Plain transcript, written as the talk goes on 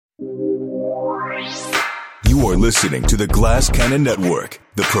You are listening to the Glass Cannon Network,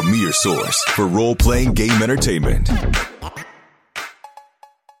 the premier source for role-playing game entertainment.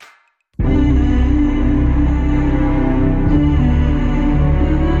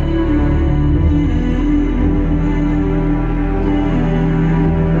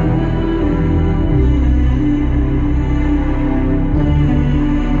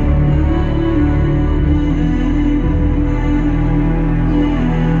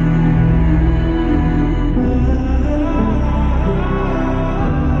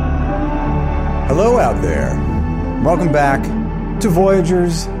 Hello out there. Welcome back to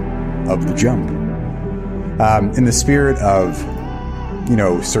Voyagers of the Jump. In the spirit of,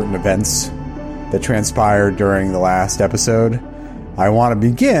 certain events that transpired during the last episode, I want to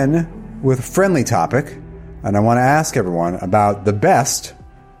begin with a friendly topic, and I want to ask everyone about the best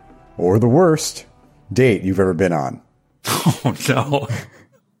or the worst date you've ever been on. Oh, no.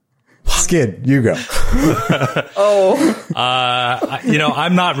 Skid, you go.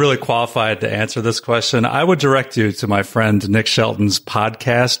 I'm not really qualified to answer this question. I would direct you to my friend Nick Shelton's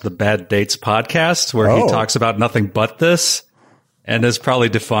podcast, the Bad Dates Podcast, where he talks about nothing but this and is probably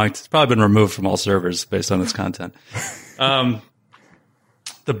defunct. It's probably been removed from all servers based on its content. The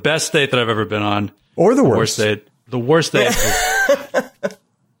best date that I've ever been on. Or the worst date. The worst date.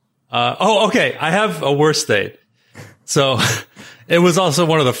 Okay. I have a worst date. So it was also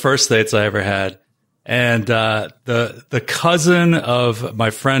one of the first dates I ever had. And the cousin of my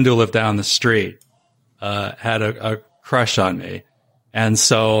friend who lived down the street had a crush on me. And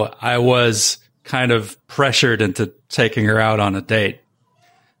so I was kind of pressured into taking her out on a date.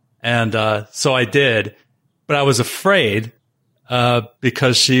 And so I did. But I was afraid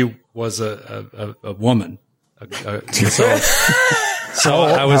because she was a woman. So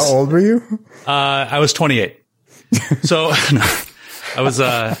how old were you? I was 28. So I was,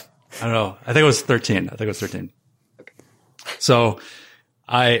 I don't know. I think it was 13. So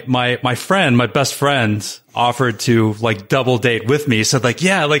my best friend offered to double date with me. So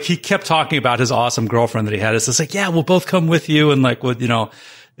he kept talking about his awesome girlfriend that he had. It's just we'll both come with you and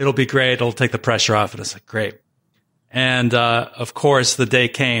it'll be great. It'll take the pressure off. And it's great. And, of course the day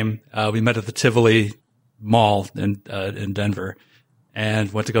came, we met at the Tivoli Mall in Denver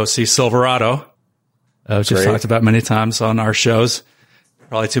and went to go see Silverado. Which we've talked about many times on our shows,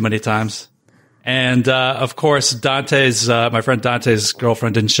 probably too many times. And, of course, my friend Dante's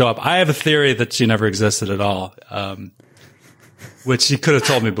girlfriend didn't show up. I have a theory that she never existed at all, which he could have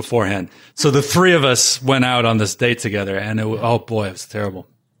told me beforehand. So the three of us went out on this date together, and it was terrible.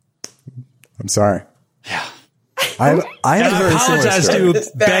 I'm sorry. Yeah. I apologize to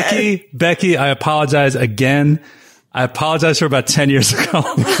Becky. I apologize again. I apologized for about 10 years ago.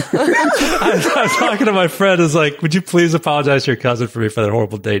 I was talking to my friend. I was like, would you please apologize to your cousin for me for that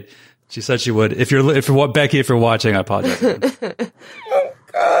horrible date? She said she would. Becky, if you're watching, I apologize. Oh,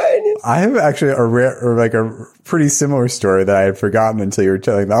 God. I have actually a pretty similar story that I had forgotten until you were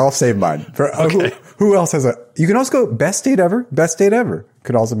telling me. I'll save mine. Okay. Who else has you can also go best date ever. Best date ever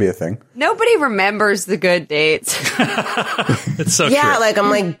could also be a thing. Nobody remembers the good dates. It's so true.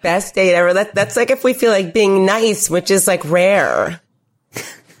 I'm best date ever. That's if we feel like being nice, which is rare.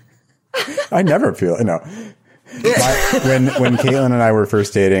 I never feel, when Caitlin and I were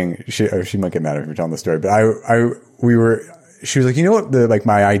first dating, she might get mad if we're telling the story, but she was like, you know what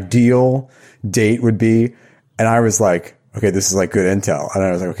my ideal date would be? And I was like, okay, this is good intel. And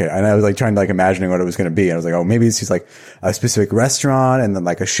I was like, okay. And I was trying to imagining what it was going to be. And I was like, oh, maybe it's just a specific restaurant and then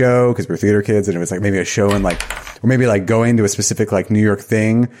a show, because we're theater kids. And it was maybe a show and or maybe going to a specific New York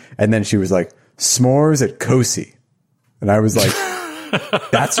thing. And then she was like, s'mores at Cosi. And I was like,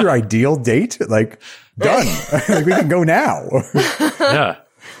 that's your ideal date? Done. We can go now. Yeah.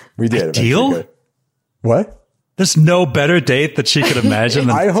 We did. Ideal? What? There's no better date that she could imagine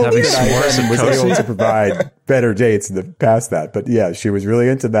than having s'mores and was Cosi. able to provide better dates past that. But yeah, she was really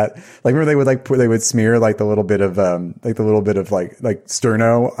into that. Remember they would smear the little bit of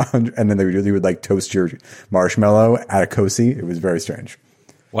sterno and then they would toast your marshmallow at a Cosi. It was very strange.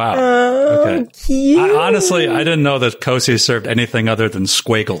 Wow. Okay. Cute. I didn't know that Cosi served anything other than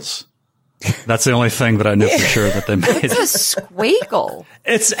squiggles. That's the only thing that I knew for sure that they made. It's a squiggle.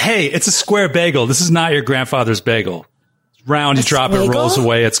 It's a square bagel. This is not your grandfather's bagel. It's round, you drop it, rolls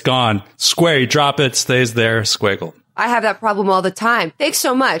away, it's gone. Square, you drop it, stays there, squiggle. I have that problem all the time. Thanks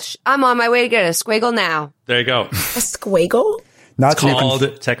so much. I'm on my way to get a squiggle now. There you go. A squiggle? It's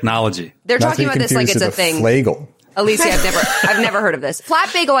called technology. They're talking about this like it's a thing. Flagel. Alicia, I've never heard of this.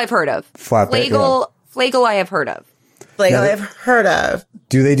 Flat bagel I've heard of. Flagel I have heard of. like I've heard of.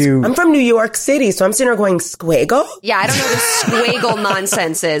 Do they do? I'm from New York City, so I'm sitting there going, squiggle? Yeah, I don't know what squiggle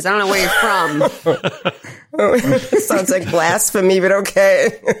nonsense is. I don't know where you're from. Sounds like blasphemy, but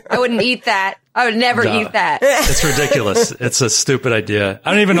okay. I wouldn't eat that. I would never eat that. It's ridiculous. It's a stupid idea.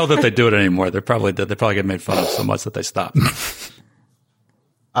 I don't even know that they do it anymore. They probably did. They probably get made fun of so much that they stopped.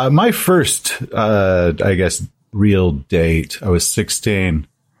 My first, I guess, real date, I was 16.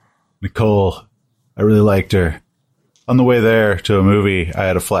 Nicole, I really liked her. On the way there to a movie, I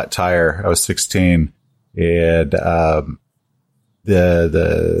had a flat tire. I was 16, and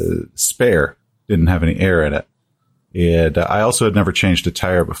the spare didn't have any air in it. And I also had never changed a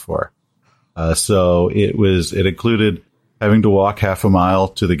tire before. So it included having to walk half a mile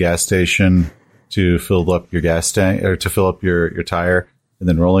to the gas station to fill up your gas tank, or to fill up your tire, and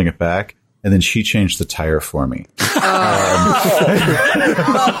then rolling it back. And then she changed the tire for me.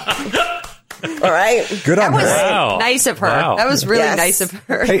 All right. Good on That was her. Wow. nice of her. Wow. That was really Yes. nice of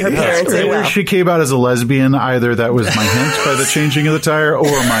her. Hey, Her parents did Either well. she came out as a lesbian, either that was my hint by the changing of the tire, or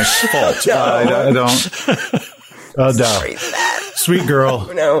my fault. I don't. No. Sweet girl.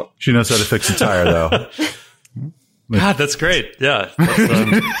 No. She knows how to fix a tire, though. God, that's great. Yeah. That's,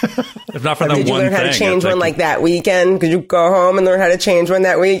 if not for that Did you one learn how thing. to change I one think- like that weekend? Could you go home and learn how to change one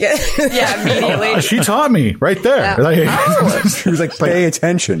that weekend? Yeah, immediately. She taught me right there. Yeah. Like, She was like, pay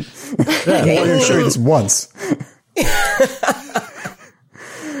attention. I'm going to show you this once.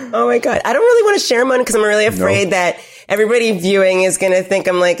 Oh my God. I don't really want to share mine because I'm really afraid that everybody viewing is going to think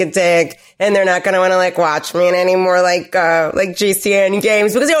I'm like a dick and they're not going to want to like watch me in any more like GCN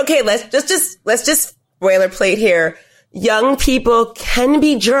games because, okay, let's just boilerplate here. Young people can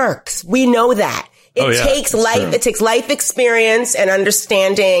be jerks. We know that. It takes life experience and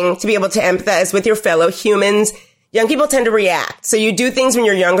understanding to be able to empathize with your fellow humans. Young people tend to react. So you do things when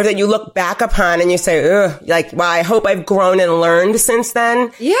you're younger that you look back upon and you say, ugh, like, wow, I hope I've grown and learned since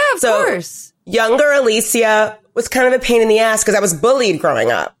then. Yeah, of course. Younger Alicia was kind of a pain in the ass because I was bullied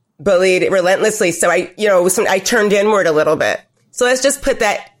growing up, bullied relentlessly. So I turned inward a little bit. So let's just put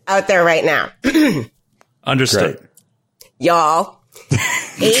that out there right now. Understood. Great. Y'all,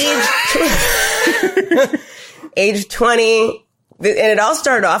 age 20, and it all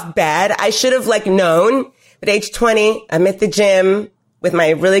started off bad. I should have known. But age 20, I'm at the gym with my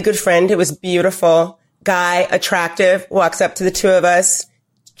really good friend who was beautiful, guy, attractive, walks up to the two of us,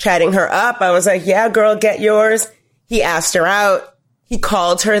 chatting her up. I was like, yeah, girl, get yours. He asked her out. He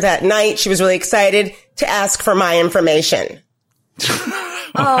called her that night. She was really excited to ask for my information.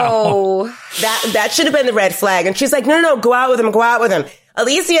 Oh, That should have been the red flag. And she's like, no, go out with him, go out with him.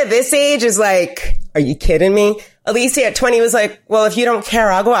 Alicia at this age is like, are you kidding me? Alicia at 20 was like, well, if you don't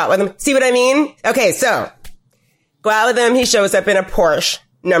care, I'll go out with him. See what I mean? Okay, so go out with him. He shows up in a Porsche.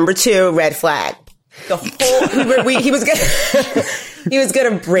 Number 2, red flag. The whole, he was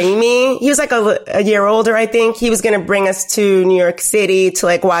going to bring me. He was like a year older, I think. He was going to bring us to New York City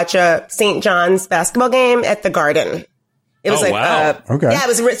to watch a St. John's basketball game at the Garden. It was wow. Okay. Yeah, it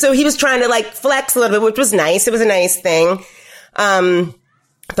was, so he was trying to flex a little bit, which was nice. It was a nice thing.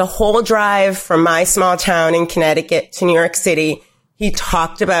 The whole drive from my small town in Connecticut to New York City, he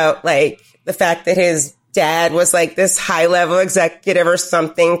talked about the fact that his dad was this high level executive or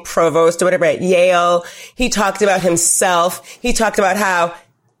something, provost or whatever at Yale. He talked about himself. He talked about how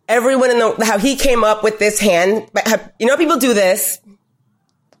everyone how he came up with this hand. People do this.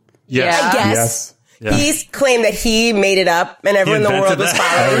 Yes. I guess. Yes. Yeah. He's claimed that he made it up and everyone in the world invented was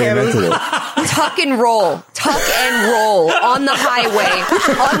that? following him. Invented it. tuck and roll on the highway.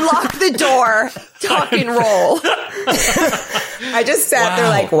 Unlock the door. Tuck and roll. I just sat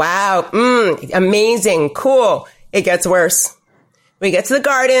there wow, amazing, cool. It gets worse. We get to the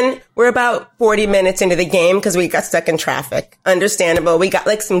Garden. We're about 40 minutes into the game because we got stuck in traffic. Understandable. We got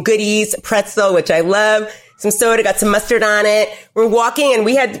some goodies, pretzel, which I love, some soda, got some mustard on it. We're walking and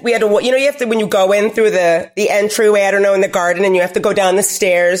we had to, you have to, when you go in through the entryway, I don't know, in the Garden, and you have to go down the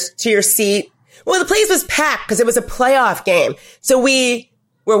stairs to your seat. Well, the place was packed because it was a playoff game. So we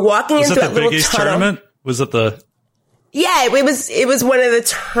were walking Was into it a the little Big East tunnel. tournament? Was it the... Yeah, it was one of the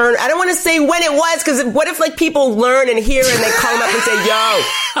turn. I don't want to say when it was because what if people learn and hear and they call him up and say,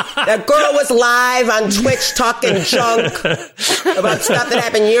 "Yo, that girl was live on Twitch talking junk about stuff that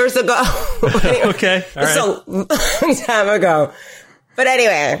happened years ago." Anyway, Okay, all right. so long time ago. But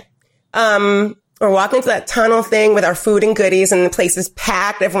anyway, we're walking to that tunnel thing with our food and goodies, and the place is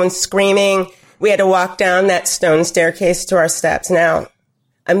packed. Everyone's screaming. We had to walk down that stone staircase to our steps. Now,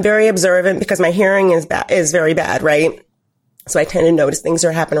 I'm very observant because my hearing is very bad, right? So I tend to notice things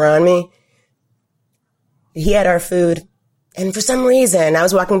are happening around me. He had our food. And for some reason, I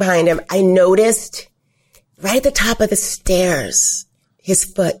was walking behind him. I noticed right at the top of the stairs, his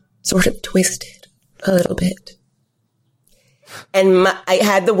foot sort of twisted a little bit. And I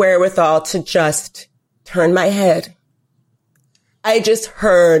had the wherewithal to just turn my head. I just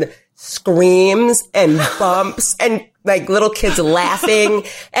heard screams and bumps and like little kids laughing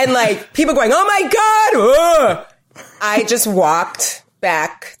and like people going, "Oh my God!" Ugh. I just walked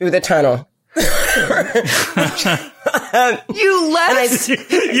back through the tunnel. You left. I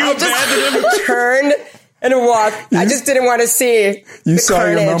just turned and walked. I just didn't want to see. You the saw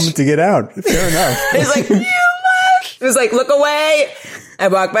carnage. your moment to get out. Fair enough. It was like, "You left." It was like, "Look away." I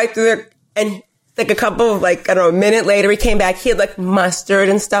walked back through there, and like a couple of like, I don't know, a minute later, he came back. He had like mustard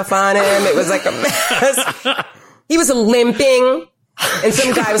and stuff on him. It was like a mess. He was limping, and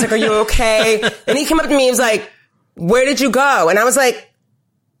some guy was like, "Are you okay?" And he came up to me. He was like, "Where did you go?" And I was like,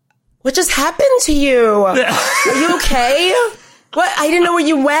 "What just happened to you? Are you okay? What? I didn't know where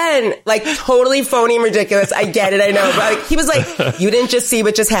you went." Like totally phony and ridiculous. I get it. I know. But like, he was like, "You didn't just see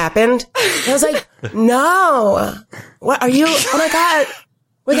what just happened?" And I was like, "No. What are you? Oh my God.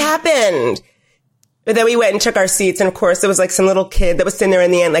 What happened?" But then we went and took our seats. And of course, there was like some little kid that was sitting there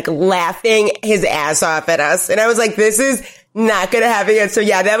in the end, like laughing his ass off at us. And I was like, this is not going to happen again. So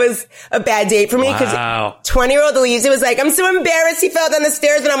yeah, that was a bad date for me because 20-year-old Elise was like, "I'm so embarrassed. He fell down the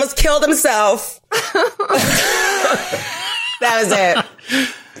stairs and almost killed himself." That was it.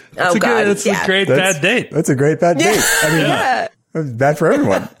 That's a great bad date. That's a great bad date. I mean, it was bad for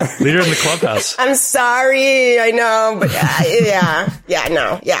everyone. Leader in the clubhouse. I'm sorry. I know, but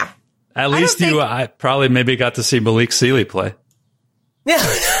yeah. At least I probably maybe got to see Malik Sealy play. Yeah.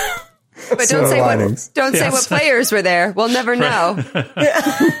 But don't say what players were there. We'll never know.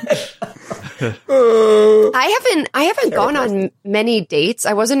 I haven't gone on many dates.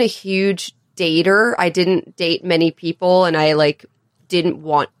 I wasn't a huge dater. I didn't date many people, and I like didn't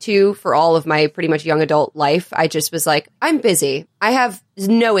want to for all of my pretty much young adult life. I just was like, I'm busy. I have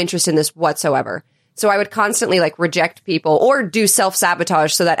no interest in this whatsoever. So I would constantly like reject people or do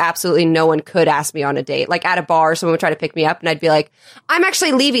self-sabotage so that absolutely no one could ask me on a date. Like at a bar, someone would try to pick me up and I'd be like, "I'm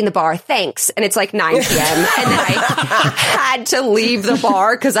actually leaving the bar. Thanks." And it's like 9 p.m. And then I had to leave the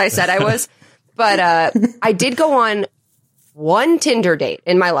bar because I said I was. But I did go on one Tinder date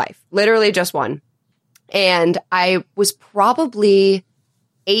in my life, literally just one. And I was probably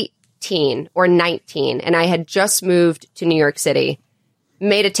 18 or 19 and I had just moved to New York City.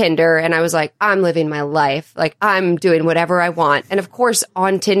 Made a Tinder and I was like, I'm living my life. Like I'm doing whatever I want. And of course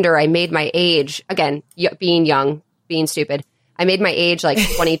on Tinder, I made my age, again, being young, being stupid. I made my age like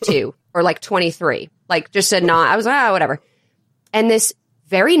 22 or like 23, like just said, I was like, whatever. And this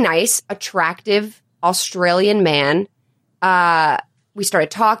very nice, attractive Australian man, we started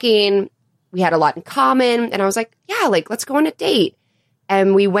talking. We had a lot in common and I was like, yeah, like let's go on a date.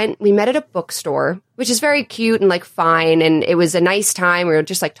 And we met at a bookstore, which is very cute and like fine. And it was a nice time. We were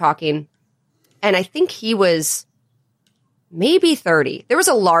just like talking. And I think he was maybe 30. There was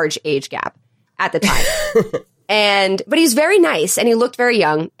a large age gap at the time. But he's very nice and he looked very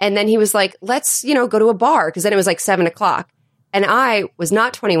young. And then he was like, let's, go to a bar. Because then it was like 7:00. And I was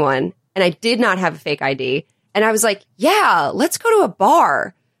not 21 and I did not have a fake ID. And I was like, yeah, let's go to a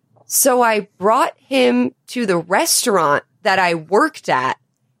bar. So I brought him to the restaurant that I worked at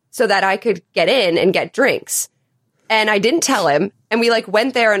so that I could get in and get drinks. And I didn't tell him. And we like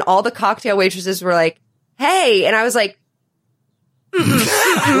went there and all the cocktail waitresses were like, "Hey." And I was like, like,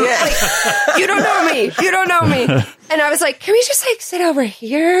 you don't know me. And I was like, "Can we just like sit over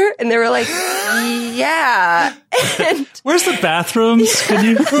here?" And they were like, "Yeah." And where's the bathrooms? Can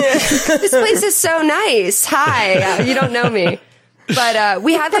you? This place is so nice. Hi. You don't know me. But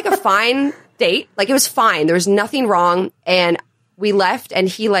we had like a fine date. Like it was fine. There was nothing wrong. And we left and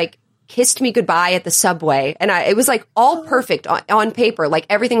he like kissed me goodbye at the subway. And it was like all perfect on paper. Like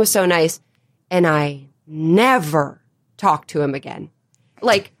everything was so nice. And I never talked to him again.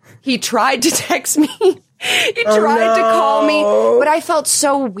 Like he tried to text me. He tried to call me. But I felt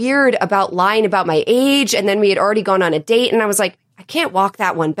so weird about lying about my age. And then we had already gone on a date. And I was like, I can't walk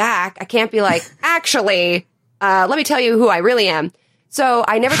that one back. I can't be like, actually, let me tell you who I really am. So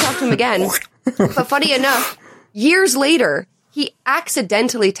I never talked to him again. But funny enough, years later, he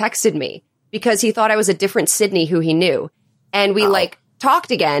accidentally texted me because he thought I was a different Sydney who he knew. And we like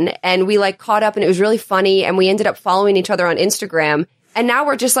talked again and we like caught up and it was really funny. And we ended up following each other on Instagram. And now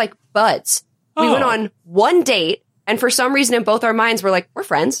we're just like buds. We went on one date. And for some reason in both our minds, we're like, we're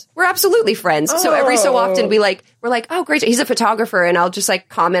friends. We're absolutely friends. So every so often we're like, "Oh, great. He's a photographer." And I'll just like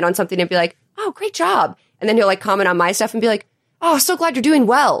comment on something and be like, "Oh, great job." And then he'll like comment on my stuff and be like, "Oh, so glad you're doing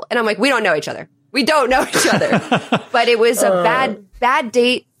well." And I'm like, we don't know each other. We don't know each other. But it was a bad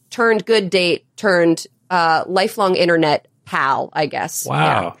date turned good date turned lifelong internet pal, I guess.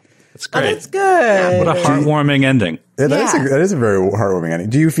 Wow. That's great. That's good. What a heartwarming ending. That is a very heartwarming ending.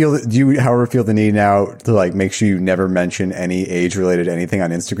 Do you, however, feel the need now to like make sure you never mention any age-related anything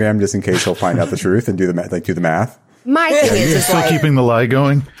on Instagram, just in case he'll find out the truth and do the math? My thing is Still like, keeping the lie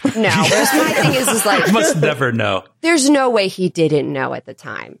going? no. My thing is like, Must never know. there's no way he didn't know at the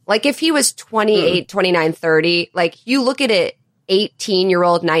time. Like if he was 28, 29, 30, like you look at an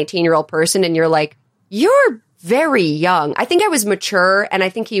 18-year-old, 19-year-old person and you're like, you're very young. I think I was mature and I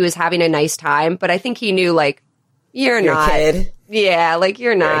think he was having a nice time, but I think he knew like, you're not. A kid. Yeah, like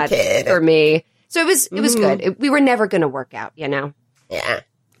you're not a kid. for me. So it was good. We were never going to work out, you know? Yeah.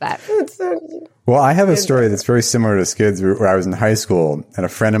 But It's so cute. Well, I have a story that's very similar to Skid's, where I was in high school and a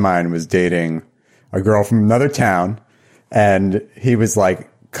friend of mine was dating a girl from another town, and he was like,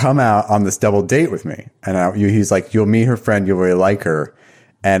 come out on this double date with me. And he's like, you'll meet her friend, you'll really like her.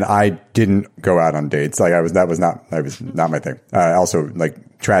 And I didn't go out on dates. Like that was not my thing. Also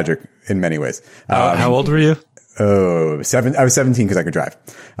like tragic in many ways. How old were you? I was 17 because I could drive.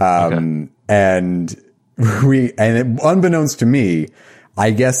 And unbeknownst to me,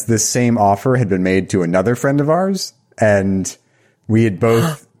 I guess this same offer had been made to another friend of ours, and we had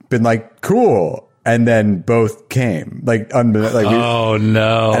both been like, cool. And then both came Oh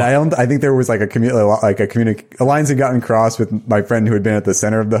no! And I think there was like a lines had gotten crossed with my friend who had been at the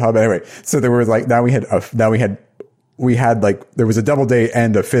center of the hub. Anyway, so there was like, we had like, there was a double date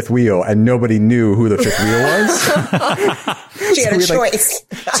and a fifth wheel, and nobody knew who the fifth wheel was. She had a choice.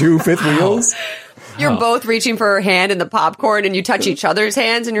 Like, 2 fifth wheels. you're both reaching for her hand in the popcorn and you touch each other's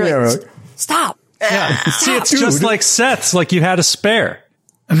hands and you're like, stop. Yeah. See, it's just like Seth's. Like you had a spare.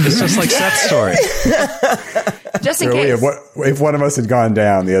 It's just like Seth's story. Just in case. If one of us had gone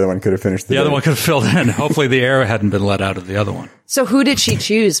down, the other one could have finished the The other date. one could have filled in. Hopefully the air hadn't been let out of the other one. So who did she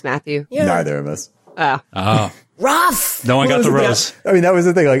choose, Matthew? Neither of us. Oh. Rough. No one got the rose. I mean, that was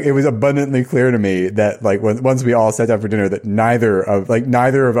the thing. Like, it was abundantly clear to me that, like, once we all sat down for dinner, that neither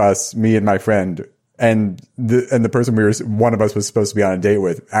of us, me and my friend, and the person one of us was supposed to be on a date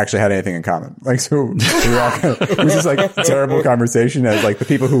with, actually had anything in common. Like, so we were all it was just like a terrible conversation. As like the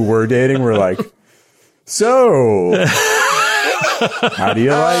people who were dating were like, so how do you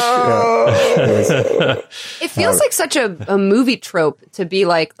like? It feels like such a movie trope to be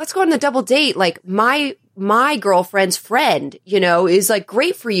like, let's go on the double date. Like my girlfriend's friend, is like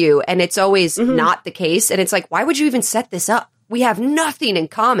great for you. And it's always not the case. And it's like, why would you even set this up? We have nothing in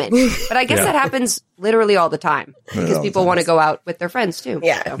common. But I guess that happens literally all the time because people want to go out with their friends too.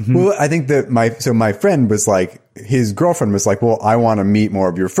 Yeah. So. Well, I think that my friend was like, his girlfriend was like, well, I want to meet more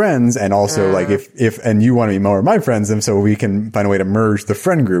of your friends. And also like and you want to meet more of my friends. And so we can find a way to merge the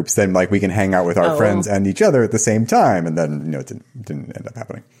friend groups. Then like we can hang out with our friends and each other at the same time. And then, it didn't end up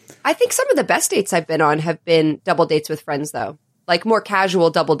happening. I think some of the best dates I've been on have been double dates with friends though. Like more casual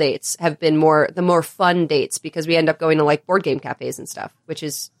double dates have been the more fun dates because we end up going to like board game cafes and stuff, which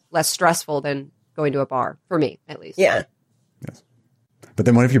is less stressful than going to a bar for me, at least. Yeah. Yes. But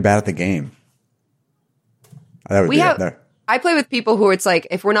then what if you're bad at the game? That would I play with people who it's like,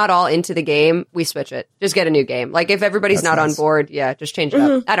 if we're not all into the game, we switch it. Just get a new game. Like if everybody's not on board, just change it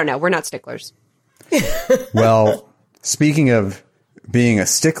up. I don't know. We're not sticklers. Well, speaking of being a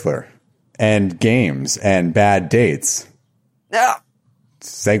stickler and games and bad dates,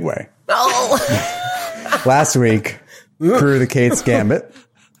 segue. Oh. Last week, Crew of the Kate's Gambit.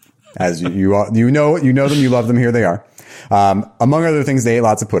 As you know them, you love them. Here they are. Among other things, they ate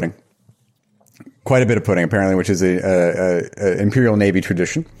lots of pudding. Quite a bit of pudding, apparently, which is a Imperial Navy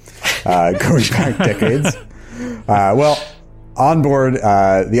tradition going back decades. Well, on board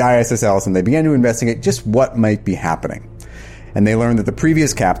the ISS Ellison, they began to investigate just what might be happening. And they learned that the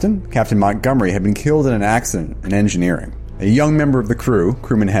previous captain, Captain Montgomery, had been killed in an accident in engineering. A young member of the crew,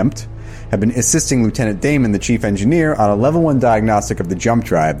 Crewman Hempt, had been assisting Lieutenant Damon, the chief engineer, on a level 1 diagnostic of the jump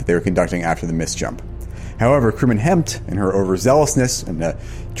drive that they were conducting after the missed jump. However, Crewman Hempt, in her overzealousness and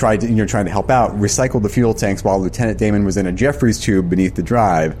trying to help out, recycled the fuel tanks while Lieutenant Damon was in a Jeffries tube beneath the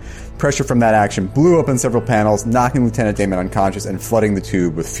drive. Pressure from that action blew open several panels, knocking Lieutenant Damon unconscious and flooding the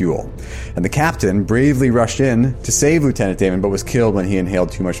tube with fuel. And the captain bravely rushed in to save Lieutenant Damon, but was killed when he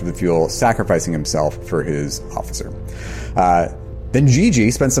inhaled too much of the fuel, sacrificing himself for his officer. Then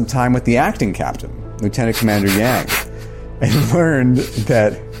Gigi spent some time with the acting captain, Lieutenant Commander Yang, and learned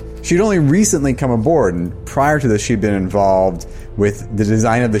that she'd only recently come aboard, and prior to this she'd been involved with the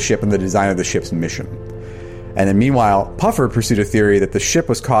design of the ship and the design of the ship's mission. And then meanwhile, Puffer pursued a theory that the ship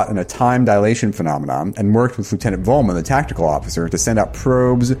was caught in a time dilation phenomenon and worked with Lieutenant Volman, the tactical officer, to send out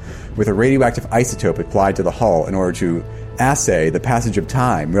probes with a radioactive isotope applied to the hull in order to assay the passage of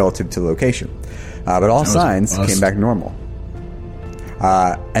time relative to the location. But all signs came back normal.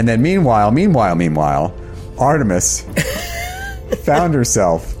 And then meanwhile, Artemis found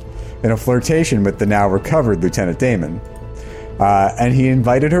herself in a flirtation with the now recovered Lieutenant Damon. And he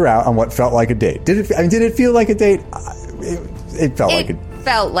invited her out on what felt like a date. Did it feel like a date? It felt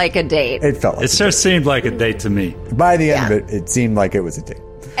like a date. It felt like it sure seemed like a date to me. By the end of it, it seemed like it was a date.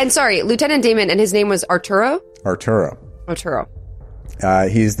 And sorry, Lieutenant Damon, and his name was Arturo? Arturo.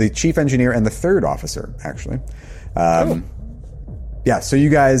 He's the chief engineer and the third officer, actually. Yeah, so you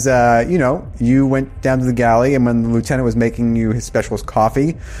guys, you went down to the galley, and when the lieutenant was making you his specialist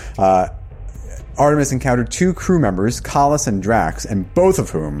coffee, Artemis encountered 2 crew members, Collis and Drax, and both of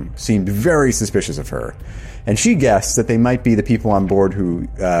whom seemed very suspicious of her. And she guessed that they might be the people on board who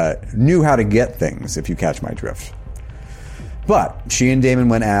knew how to get things, if you catch my drift. But she and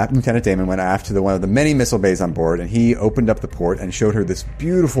Lieutenant Damon went aft to one of the many missile bays on board, and he opened up the port and showed her this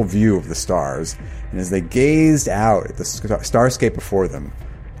beautiful view of the stars. And as they gazed out at the starscape before them,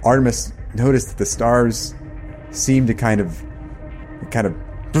 Artemis noticed that the stars seemed to kind of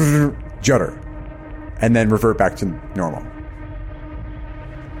judder and then revert back to normal.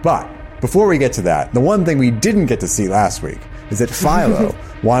 But before we get to that, the one thing we didn't get to see last week is that Philo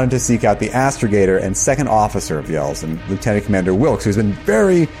wanted to seek out the astrogator and second officer of Yells, and Lieutenant Commander Wilkes, who's been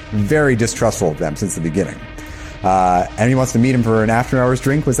very, very distrustful of them since the beginning. And he wants to meet him for an after-hours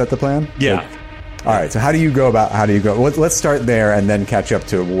drink. Was that the plan? Yeah. All right, so how do you go? Let's start there and then catch up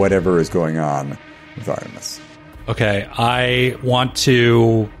to whatever is going on with Artemis. Okay, I want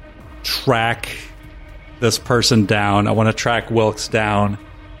to track this person down. I want to track Wilkes down.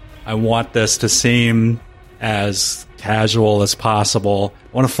 I want this to seem as casual as possible.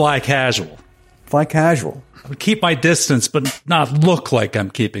 I want to fly casual. Fly casual. I would keep my distance, but not look like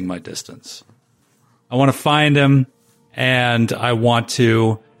I'm keeping my distance. I want to find him, and I want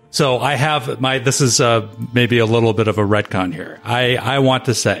to... So I have this is maybe a little bit of a retcon here. I want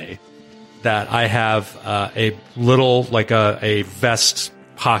to say that I have a little, like a vest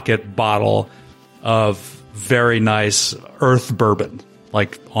pocket bottle of very nice earth bourbon,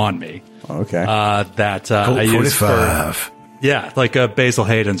 like on me. Okay. That I use for, like a Basil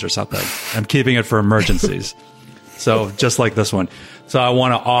Hayden's or something. I'm keeping it for emergencies. So just like this one. So I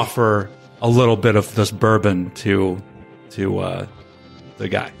want to offer a little bit of this bourbon to the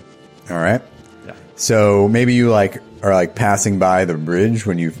guy. All right. Yeah. So maybe you are passing by the bridge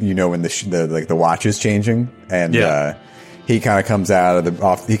when when the watch is changing, and he kind of comes out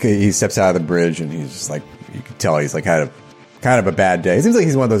of he steps out of the bridge, and he's just like, you can tell he's like kind of a bad day. It seems like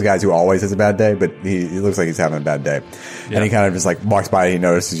he's one of those guys who always has a bad day, but he looks like he's having a bad day. Yeah. And he kind of just like walks by, he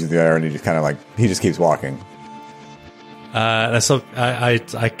notices you there, and he just kind of he just keeps walking. So I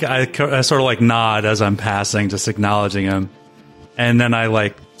sort of like nod as I'm passing, just acknowledging him, and then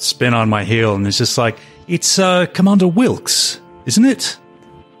I spin on my heel, and it's just like, it's Commander Wilkes, isn't it?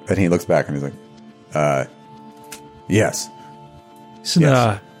 And he looks back and he's like, yes.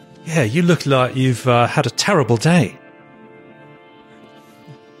 Yes. Yeah, you look like you've had a terrible day.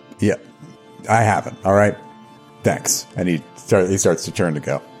 Yeah, I haven't. All right, thanks. And he starts to turn to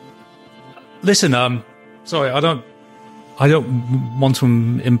go. Listen, sorry, I don't want to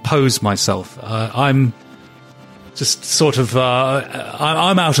impose myself. I'm just sort of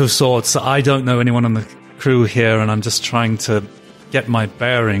I'm out of sorts. I don't know anyone on the crew here, and I'm just trying to get my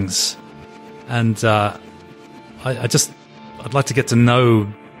bearings. And I'd like to get to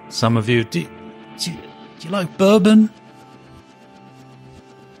know some of you. Do you like bourbon?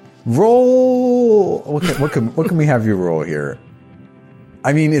 Roll. What can we have you roll here?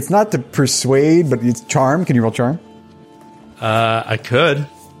 I mean, it's not to persuade, but it's charm. Can you roll charm? I could.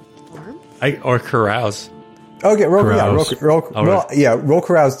 Or carouse. Okay, roll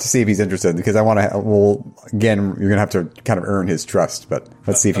carouse to see if he's interested, because I want to. Well, again, you're gonna have to kind of earn his trust, but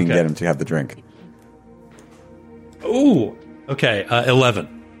let's see if you can get him to have the drink. Ooh, okay,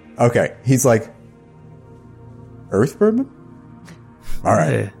 11. Okay, he's like, Earth bourbon. All right,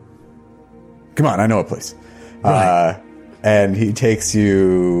 hey. Come on, I know a place. Right. And he takes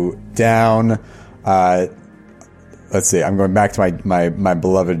you down. Let's see. I'm going back to my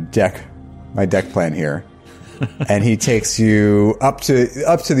beloved deck plan here. And he takes you up to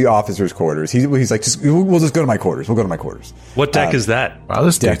the officers' quarters. He's like, we'll just go to my quarters. We'll go to my quarters. What deck is that? Wow,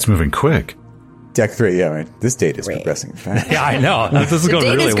 this date's moving quick. Deck 3. Yeah, right. This date is progressing fast. Yeah, I know. This is The going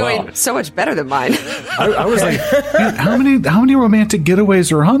date really is going well. so much better than mine. I was like, man, how many romantic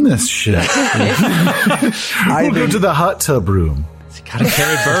getaways are on this shit? We'll go to the hot tub room. You gotta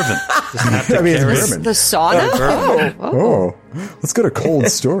carry bourbon. Doesn't have to I mean, it's carry bourbon. The sauna? Oh, let's go to cold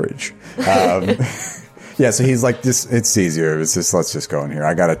storage. Yeah, so he's like, this. It's easier. It's just let's just go in here.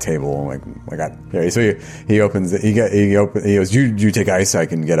 I got a table. So he opens it. He goes. You take ice. I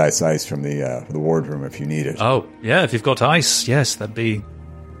can get ice from the wardroom if you need it. Oh, yeah. If you've got ice, yes, that'd be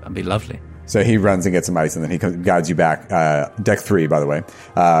lovely. So he runs and gets some ice, and then he guides you back. Deck 3, by the way,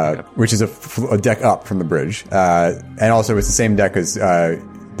 which is a deck up from the bridge, and also it's the same deck as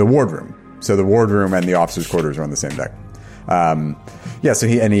the wardroom. So the wardroom and the officers' quarters are on the same deck. Yeah, so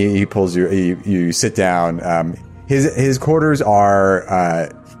he pulls you. You sit down. His quarters are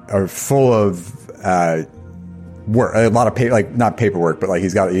full of work. A lot of not paperwork, but like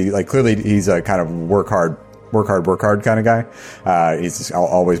clearly he's a kind of work hard kind of guy. He's just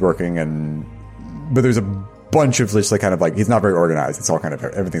always working, but there's a bunch of just he's not very organized. It's all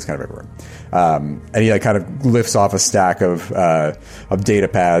everything's kind of everywhere. And he kind of lifts off a stack of data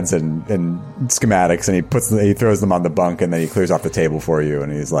pads and schematics, and he throws them on the bunk, and then he clears off the table for you.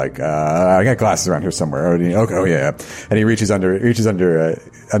 And he's like, I got glasses around here somewhere. Okay, oh yeah. And he reaches underneath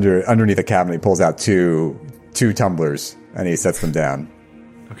a cabinet. He pulls out two tumblers, and he sets them down.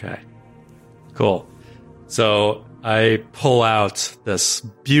 Okay, cool. So I pull out this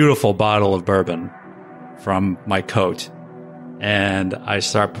beautiful bottle of bourbon from my coat, and I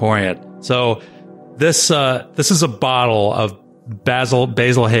start pouring it. So this is a bottle of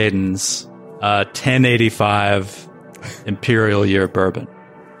Basil Hayden's 1085 Imperial Year bourbon.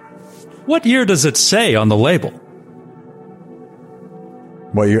 What year does it say on the label?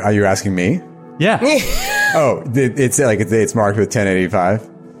 What are you asking me? Yeah. Oh, it's marked with 1085.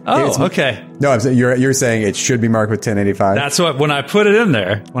 Oh, okay. No, you're saying it should be marked with 1085. That's what, when I put it in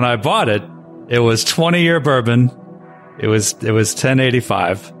there, when I bought it, it was 20-year bourbon. It was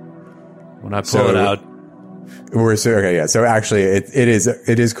 1085 when I pull it out. So actually,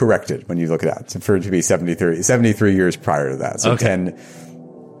 it is corrected when you look at that for it to be 73 years prior to that. So okay.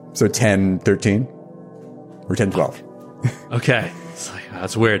 1013 or 1012. Okay, it's like,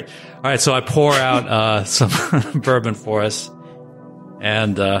 that's weird. All right, so I pour out some bourbon for us,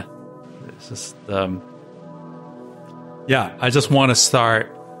 and it's just I just want to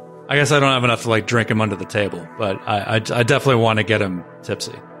start. I guess I don't have enough to drink him under the table, but I definitely want to get him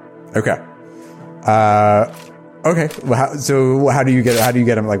tipsy. Okay. Okay. Well, how do you get him? How do you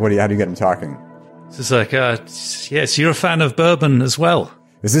get him talking? It's just like, yes, you're a fan of bourbon as well.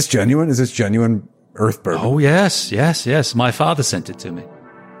 Is this genuine? Is this genuine Earth bourbon? Oh yes. My father sent it to me.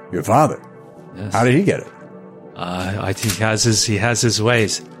 Your father? Yes. How did he get it? I think he has his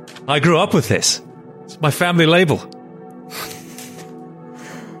ways. I grew up with this. It's my family label.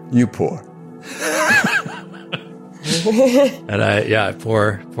 You pour. And I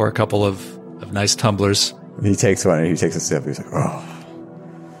pour a couple of nice tumblers. He takes one and he takes a sip. He's like, oh,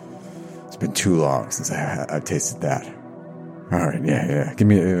 it's been too long since I've tasted that. All right, yeah. Give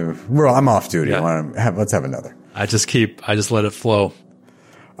me. I'm off duty. Yeah. Let's have another. I just let it flow.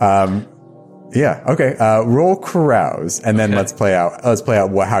 Yeah. Okay. Roll carouse, and then let's play out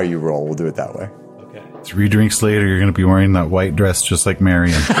how you roll. We'll do it that way. 3 drinks later, you're going to be wearing that white dress just like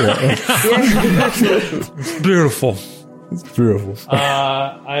Marion. It's beautiful. It's beautiful.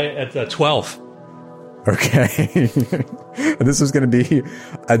 At 12. Okay. This was going to be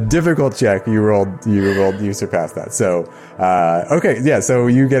a difficult check. You surpassed that. So, okay. Yeah. So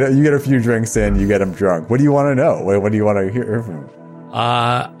you get a few drinks in, you get them drunk. What do you want to know? What do you want to hear from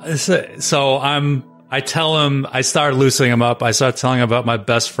him? So I tell him, I start loosening him up. I start telling him about my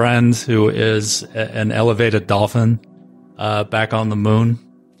best friend who is an elevated dolphin, back on the moon.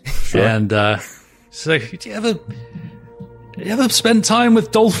 Sure. And, she's like, do you ever spend time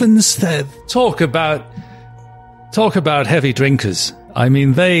with dolphins? Talk about heavy drinkers. I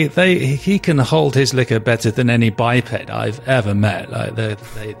mean, he can hold his liquor better than any biped I've ever met.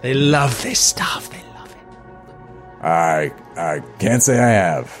 They love this stuff. They love it. I can't say I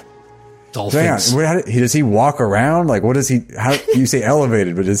have. Dolphins. Hang on. Does he walk around? What does he? How you say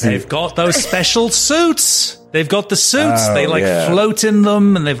elevated? But does he? They've got those special suits. They've got the suits. Oh, they float in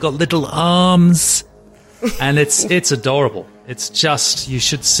them, and they've got little arms, and it's adorable. It's just, you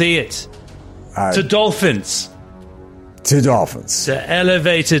should see it. To dolphins. To dolphins. To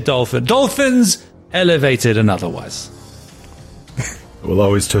elevated dolphin. Dolphins, elevated and otherwise. We'll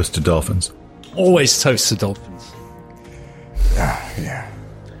always toast to dolphins. Always toast to dolphins. Yeah.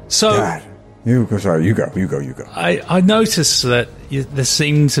 So, God. You go. Sorry, you go. I noticed that there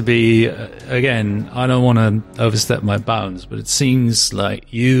seemed to be, again, I don't want to overstep my bounds, but it seems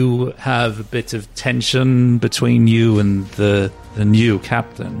like you have a bit of tension between you and the new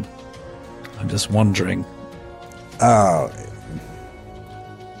captain. I'm just wondering.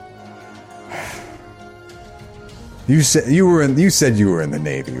 You said you were in the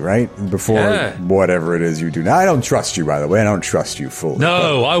Navy, right? Before whatever it is you do. Now, I don't trust you, by the way. I don't trust you fully.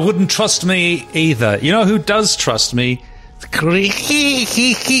 No, I wouldn't trust me either. You know who does trust me?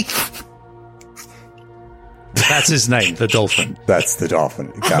 That's his name, the dolphin. That's the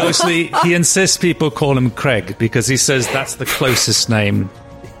dolphin. Mostly, he insists people call him Craig because he says that's the closest name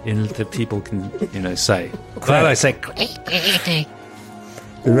that people can, say. Glad I say Craig.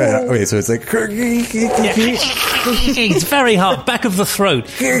 Okay, so it's like it's very hard. Back of the throat.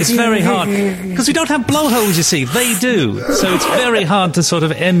 It's very hard because we don't have blowholes. You see, they do. So it's very hard to sort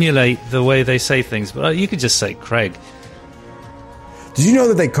of emulate the way they say things. But you could just say Craig. Did you know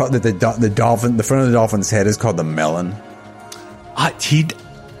that they call that the dolphin, the front of the dolphin's head is called the melon? I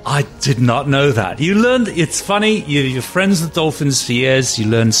did not know that. You learned. It's funny. You're friends with dolphins for years. You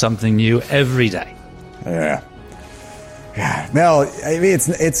learn something new every day. Yeah. Yeah, no, I mean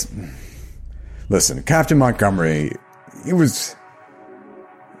it's. Listen, Captain Montgomery, he was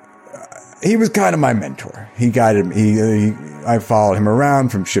kind of my mentor. He guided me. I followed him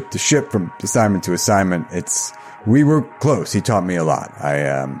around from ship to ship, from assignment to assignment. We were close. He taught me a lot.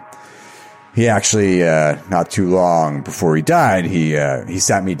 He actually not too long before he died, he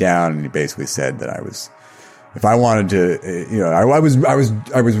sat me down and he basically said that if I wanted to, I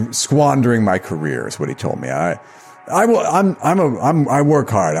was squandering my career, is what he told me. I work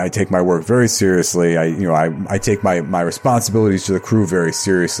hard. I take my work very seriously. I take my responsibilities to the crew very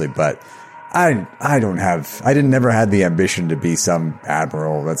seriously, but I never had the ambition to be some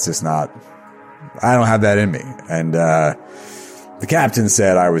admiral. That's just not, I don't have that in me. And, the captain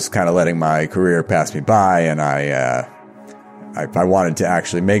said I was kind of letting my career pass me by, and if I wanted to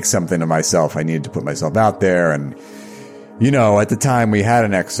actually make something of myself, I needed to put myself out there. And, at the time we had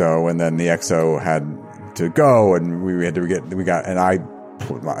an XO, and then the XO had to go, and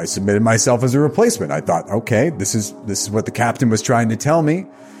I submitted myself as a replacement. I thought, okay, this is what the captain was trying to tell me.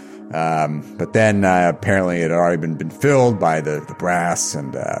 But then apparently it had already been filled by the brass,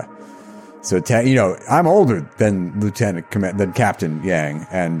 and so I'm older than than Captain Yang,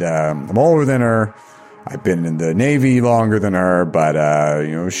 and I'm older than her. I've been in the Navy longer than her, but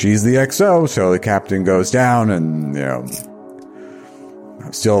she's the XO, so the captain goes down, and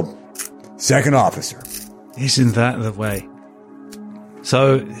I'm still second officer. Isn't that the way?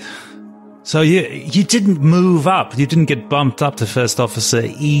 So you didn't move up. You didn't get bumped up to first officer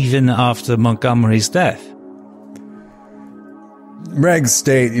even after Montgomery's death. Regs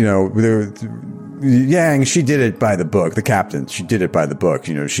state, Yang, she did it by the book. The captain, she did it by the book.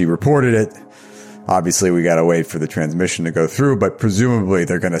 She reported it. Obviously, we got to wait for the transmission to go through, but presumably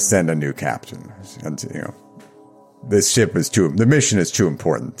they're going to send a new captain. And, the mission is too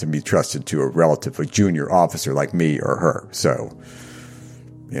important to be trusted to a relatively junior officer like me or her. So,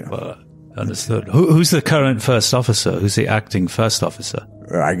 understood. Who's the current first officer? Who's the acting first officer?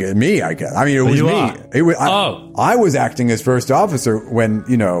 I guess. I mean, it was me. I was acting as first officer when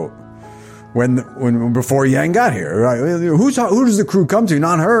before Yang got here. Right? Who does the crew come to?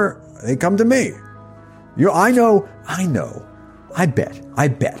 Not her. They come to me. I know. I bet.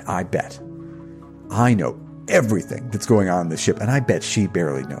 I know everything that's going on in the ship, and I bet she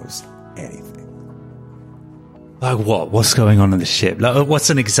barely knows anything. Like what? What's going on in the ship? Like, what's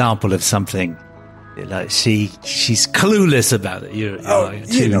an example of something? Like she's clueless about it.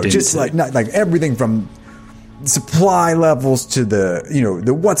 Just like everything from supply levels to the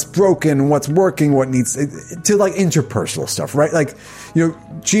what's broken, what's working, what needs to like interpersonal stuff, right? Like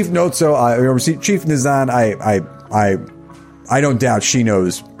Chief Notso, Chief Nizan, I don't doubt she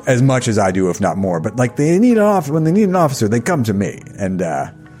knows as much as I do, if not more. But like when they need an officer, they come to me. And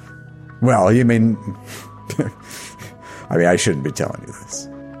I shouldn't be telling you this,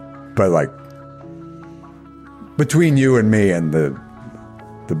 but like between you and me and the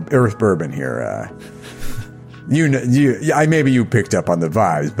Earth Bourbon here, maybe you picked up on the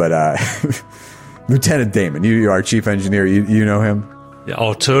vibes, but Lieutenant Damon, you are chief engineer. You know him? Yeah,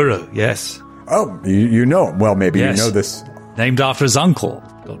 Arturo, yes. Oh, you know him. Well, maybe yes. You know this. Named after his uncle.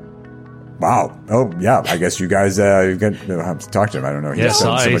 Wow. Oh, yeah. I guess you guys have to talk to him. I don't know. Yes,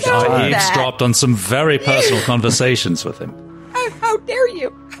 I eavesdropped on some very personal conversations with him. How dare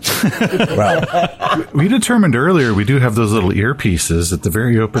you? Well, we determined earlier we do have those little earpieces at the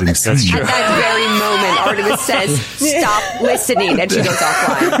very opening scene. At that very moment, keyboard and it says, stop listening, and she goes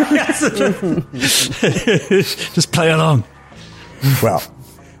offline. Just play along. Well,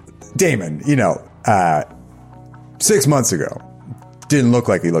 Damon, 6 months ago, didn't look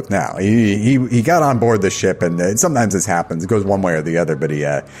like he looked now. He got on board the ship, and sometimes this happens. It goes one way or the other, but he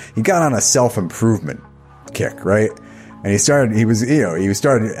got on a self-improvement kick, right? And he started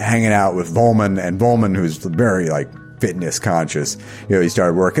hanging out with Volman, and Volman, who's very fitness conscious, he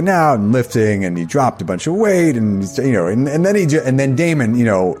started working out and lifting, and he dropped a bunch of weight, and then Damon,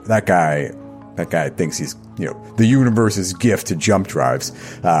 that guy thinks he's the universe's gift to jump drives.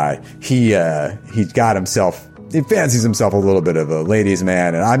 He fancies himself a little bit of a ladies'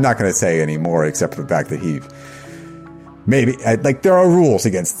 man, and I'm not going to say any more except for the fact that he maybe there are rules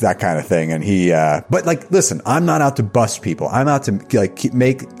against that kind of thing, and but listen, I'm not out to bust people. I'm out to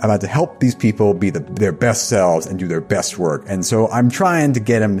I'm out to help these people be their best selves and do their best work, and so I'm trying to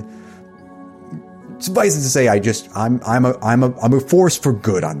get him. Suffice it to say, I'm a force for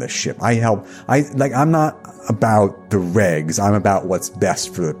good on this ship. I'm not about the regs. I'm about what's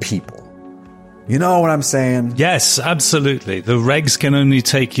best for the people. You know what I'm saying? Yes, absolutely. The regs can only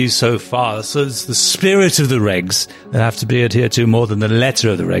take you so far. So it's the spirit of the regs that have to be adhered to more than the letter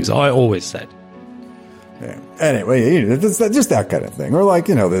of the regs. I always said. Yeah. Anyway, it's just that kind of thing. Or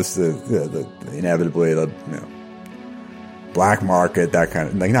this inevitably the black market, that kind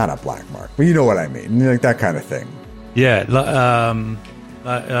of not a black market, but you know what I mean, that kind of thing. Yeah,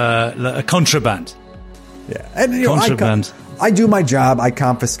 a contraband. Yeah, and contraband. I do my job. I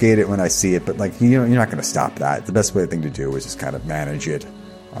confiscate it when I see it, but you're not going to stop that. The best thing to do is just kind of manage it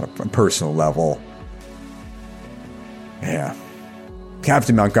on a personal level. Yeah,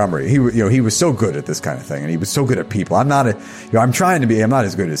 Captain Montgomery. He was so good at this kind of thing, and he was so good at people. I'm not trying to be. I'm not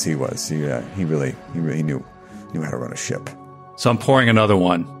as good as he was. He really knew how to run a ship. So I'm pouring another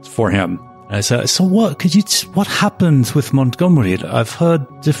one for him. And I said, "So what? What happened with Montgomery? I've heard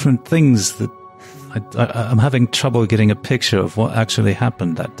different things that." I'm having trouble getting a picture of what actually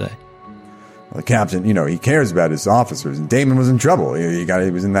happened that day. Well, the captain, he cares about his officers, and Damon was in trouble. He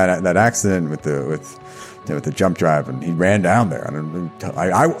was in that accident with the jump drive, and he ran down there.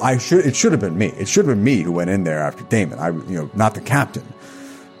 It should have been me. It should have been me who went in there after Damon. Not the captain,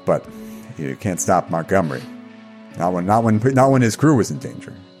 but you can't stop Montgomery. Not when his crew was in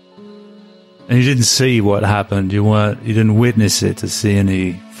danger. And you didn't see what happened. You didn't witness it to see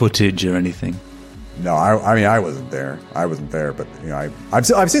any footage or anything. No, I wasn't there. But I've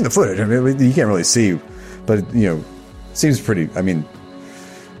seen the footage. I mean, you can't really see, but seems pretty. I mean,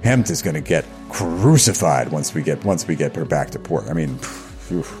 Hempt is going to get crucified once we get her back to port. I mean,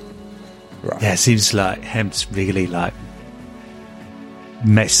 yeah, it seems like Hempt's really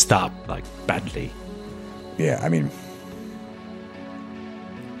messed up badly. Yeah, I mean,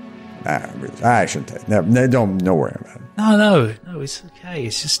 I shouldn't take. No, don't worry about it. No, it's okay.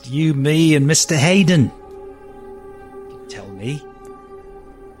 It's just you, me, and Mr. Hayden. Tell me.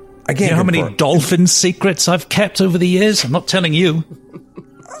 I can't. You know how many dolphin secrets I've kept over the years? I'm not telling you.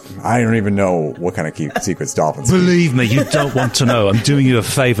 I don't even know what kind of secrets dolphins. Believe me, you don't want to know. I'm doing you a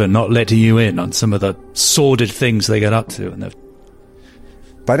favor, not letting you in on some of the sordid things they get up to. And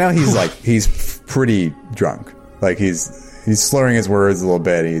by now, he's pretty drunk. He's slurring his words a little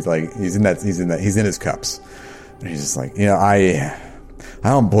bit. He's in his cups. And he's just I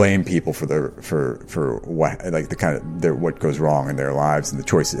don't blame people for what the kind of what goes wrong in their lives and the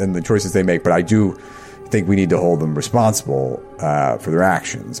choices they make. But I do think we need to hold them responsible for their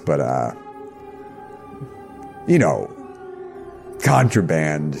actions. But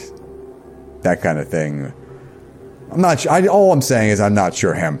contraband, that kind of thing. I'm not sure. All I'm saying is I'm not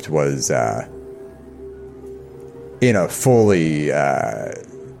sure Hempt was in a fully.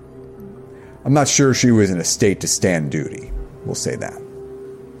 I'm not sure she was in a state to stand duty. We'll say that.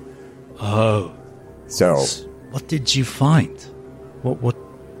 Oh. So. What did you find? What?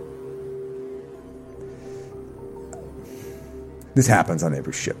 This happens on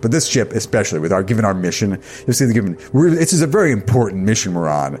every ship, but this ship, especially given our mission, this is a very important mission we're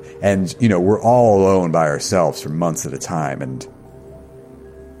on, and we're all alone by ourselves for months at a time, and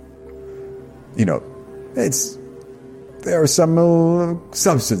there are some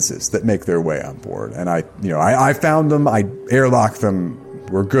substances that make their way on board, and I found them, I airlocked them.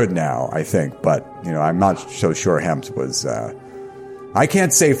 We're good now, I think, but I'm not so sure Hempt was. I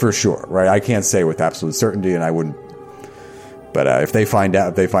can't say for sure, right? I can't say with absolute certainty, and I wouldn't. But if they find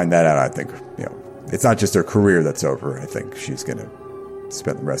that out, I think it's not just her career that's over. I think she's going to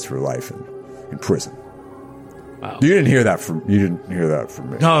spend the rest of her life in prison. Wow. You didn't hear that from me.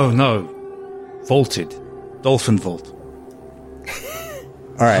 No. Vaulted. Dolphin vault.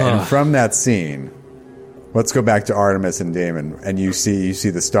 All right, and from that scene, let's go back to Artemis and Damon, and you see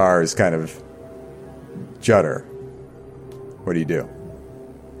the stars kind of judder. What do you do?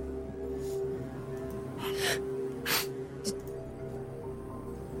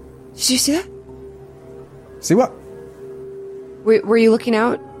 Did you see that? See what? Were you looking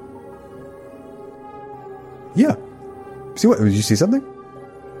out? Yeah. See what? Did you see something?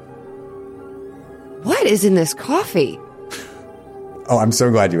 What is in this coffee? Oh, I'm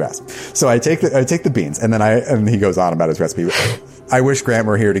so glad you asked. So I take the beans, and then and he goes on about his recipe. I wish Grant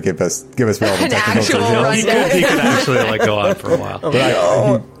were here to give us relevant technical details. He could actually go on for a while.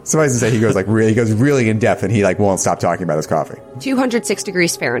 Suffice to say, he goes really in depth, and he won't stop talking about his coffee. 206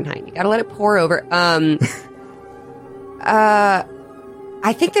 degrees Fahrenheit. You gotta let it pour over. I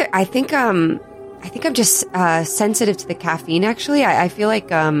think I'm just sensitive to the caffeine. Actually, I feel like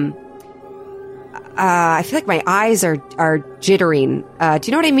my eyes are jittering. Do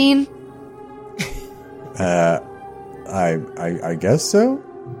you know what I mean? I guess so.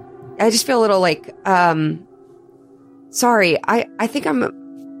 I just feel a little sorry. I think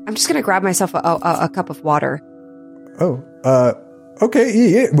I'm just gonna grab myself a cup of water. Oh, okay.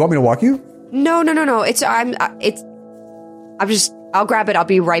 Yeah. You want me to walk you? No. I'll grab it. I'll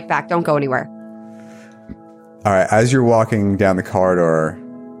be right back. Don't go anywhere. All right. As you're walking down the corridor,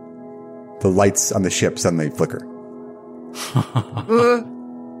 the lights on the ship suddenly flicker.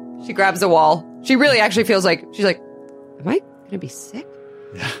 She grabs the wall. She really actually feels like she's like, am I gonna be sick?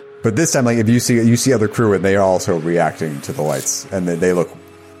 Yeah. But this time, if you see other crew, and they are also reacting to the lights, and they look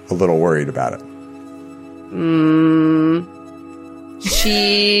a little worried about it.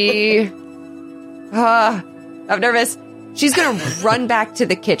 I'm nervous. She's gonna run back to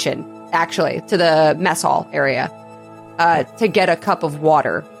the kitchen, actually, to the mess hall area, to get a cup of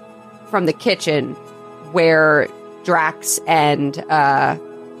water from the kitchen where Drax and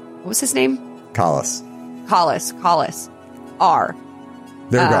what was his name? Collis are.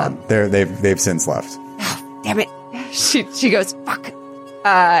 They're gone. They've since left. Oh, damn it. She goes, fuck.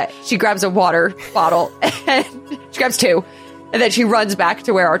 She grabs a water bottle and she grabs two, and then she runs back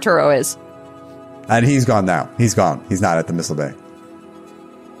to where Arturo is. And he's gone now. He's gone. He's not at the missile bay.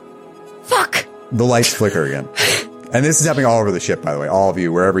 Fuck. The lights flicker again. And this is happening all over the ship, by the way. All of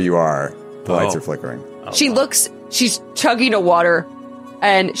you, wherever you are, the lights are flickering. She's chugging a water,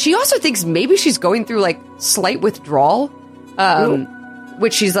 and she also thinks maybe she's going through slight withdrawal,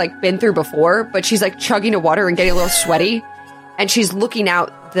 which she's been through before, but she's chugging a water and getting a little sweaty, and she's looking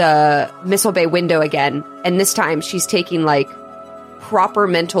out the missile bay window again, and this time she's taking proper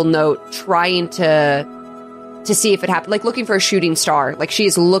mental note, trying to see if it happened, looking for a shooting star.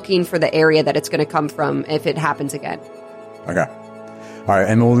 She's looking for the area that it's going to come from if it happens again. Okay. All right,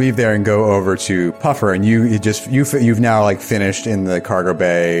 and we'll leave there and go over to Puffer, and you've now finished in the cargo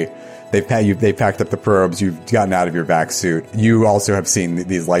bay. They've packed up the probes. You've gotten out of your vac suit. You also have seen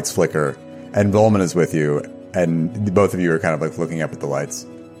these lights flicker, and Volman is with you, and both of you are kind of looking up at the lights.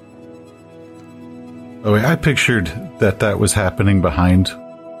 Oh, I pictured that was happening behind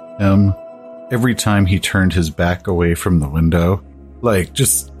him every time he turned his back away from the window. We can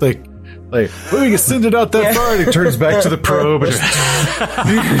send it out that far, and he turns back to the probe. And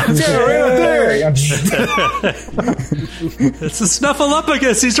It's a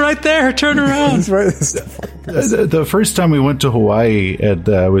Snuffleupagus. He's right there. Turn around. The first time we went to Hawaii, it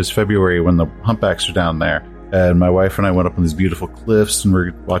was February when the humpbacks are down there. And my wife and I went up on these beautiful cliffs, and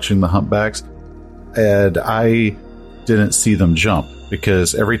we're watching the humpbacks. And I didn't see them jump,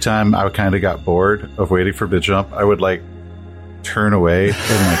 because every time I kind of got bored of waiting for them to jump, I would turn away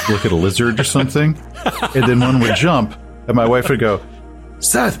and look at a lizard or something. And then one would jump, and my wife would go,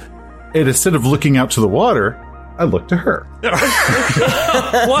 Seth! And instead of looking out to the water, I looked to her.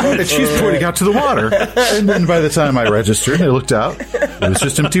 What? And she's pointing out to the water. And then by the time I registered and I looked out, it was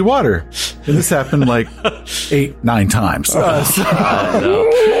just empty water. And this happened 8-9 times. And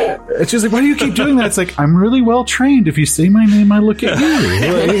she's like, why do you keep doing that? It's I'm really well trained. If you say my name, I look at you.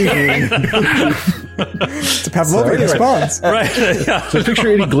 It's a Pavlovian response. Right. Yeah. So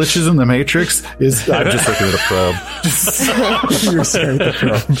picture any glitches in the Matrix I'm just looking at a probe. You're staring at the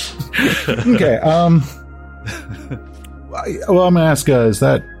probe. Okay. Well, I'm going to ask, is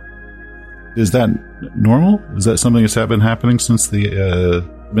that normal? Is that something that's been happening since the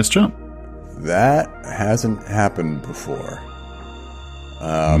misjump? That hasn't happened before.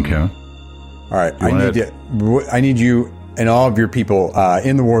 Okay. All right. I need you and all of your people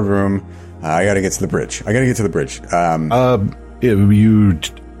in the wardroom. I got to get to the bridge.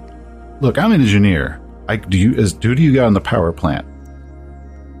 Look, I'm an engineer. Do you got on the power plant?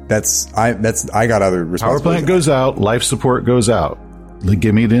 I got other responsibilities. Power plant goes out, life support goes out.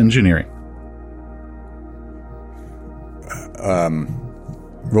 Give me the engineering.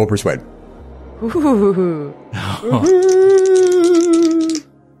 Roll persuade. Ooh.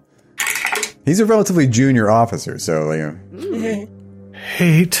 He's a relatively junior officer, so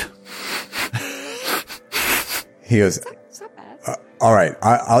Hate. he goes, It's not bad. all right,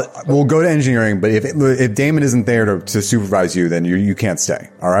 we'll go to engineering, but if Damon isn't there to supervise you, then you can't stay.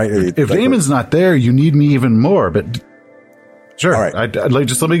 All right. If Damon's not there, you need me even more. But sure, all right.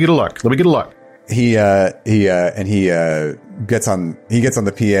 Just let me get a look. He gets on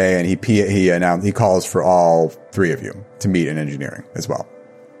the PA and he calls for all three of you to meet in engineering as well.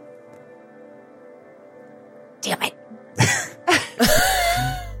 Damn it.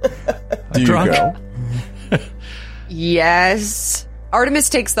 Do you Drunk? go? Yes. Artemis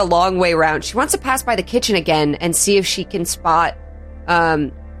takes the long way around. She wants to pass by the kitchen again and see if she can spot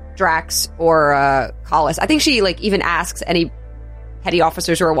Drax or Collis. I think she even asks any petty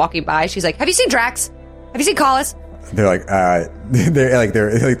officers who are walking by. She's like, "Have you seen Drax? Have you seen Collis?" They're like, they're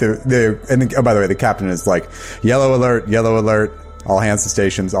and oh, by the way, the captain is like, yellow alert, all hands to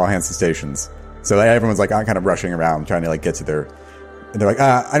stations. So everyone's like kind of rushing around trying to get to their. And they're like,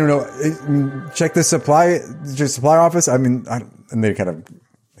 I don't know, check the supply office. I mean, and they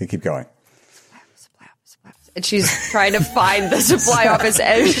keep going. And she's trying to find the supply office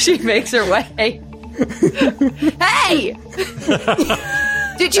as she makes her way. Hey!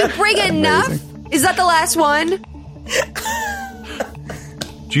 Did you bring enough? Is that the last one?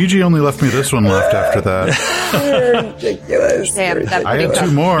 Gigi only left me this one left after that. Ridiculous. Damn, that I have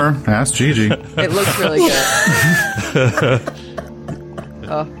two more. Ask Gigi. It looks really good.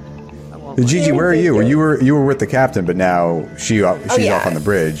 Gigi, where are you? Well, you were with the captain, but now she's off on the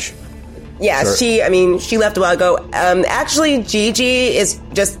bridge. Yeah, Sorry. she left a while ago. Actually, Gigi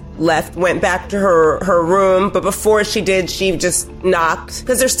went back to her room, but before she did, she just knocked,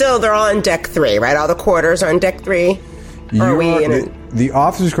 because they're all on deck 3, right? All the quarters are on deck 3. The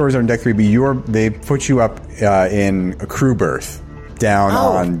officers' quarters are on deck 3, but they put you up in a crew berth down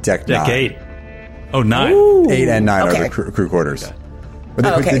on deck 9. Deck 8. Oh, 9. Ooh. 8 and 9 Okay. are the crew quarters. Okay. But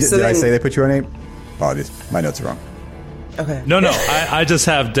did I then- say they put you on 8? Apologies, my notes are wrong. Okay. No. I just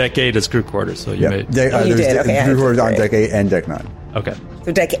have deck 8 as crew quarters, so you made. you There's did. Okay, I crew quarters on agree. deck 8 and deck 9. Okay.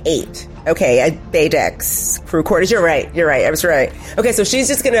 So deck 8. Okay, bay decks, crew quarters. You're right. I was right. Okay, so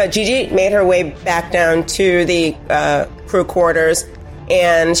Gigi made her way back down to the crew quarters,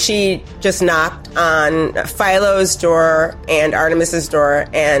 and she just knocked on Philo's door and Artemis's door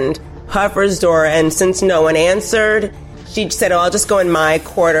and Puffer's door, and since no one answered, she said, "Oh, I'll just go in my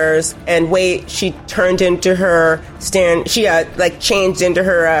quarters and wait." She turned into her changed into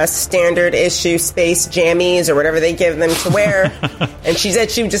her standard issue space jammies or whatever they give them to wear, and she said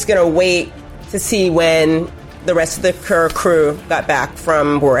she was just going to wait to see when the rest of her crew got back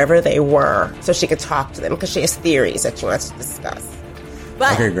from wherever they were, so she could talk to them, because she has theories that she wants to discuss.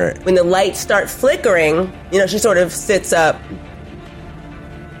 But Okay, great. when the lights start flickering, she sort of sits up.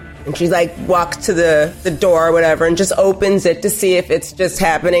 And she walks to the door or whatever and just opens it to see if it's just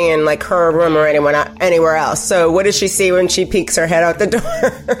happening in her room or anywhere else. So what does she see when she peeks her head out the door?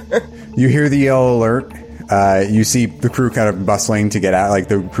 You hear the yellow alert. You see the crew kind of bustling to get out.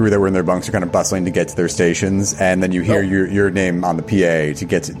 The crew that were in their bunks are kind of bustling to get to their stations. And then you hear your name on the PA to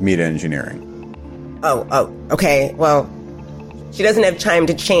get to meet engineering. Oh, okay. Well, she doesn't have time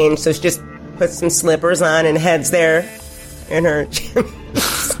to change, so she just puts some slippers on and heads there in her gym.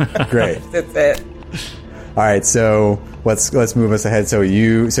 Great. That's it. All right, so let's move us ahead. So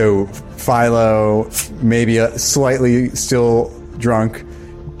Philo, maybe slightly still drunk,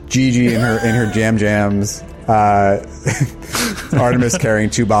 Gigi in her jams, Artemis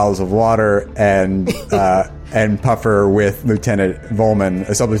carrying 2 bottles of water, and Puffer with Sub Lieutenant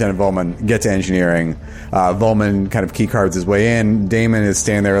Volman get to engineering. Volman kind of key cards his way in. Damon is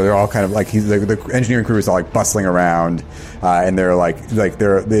standing there. They're all kind of the engineering crew is all bustling around, and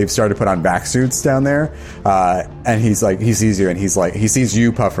they've started to put on vac suits down there. And he sees you, and he sees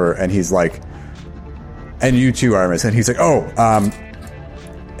you, Puffer, and he's like, and you too, Artemis, and he's like,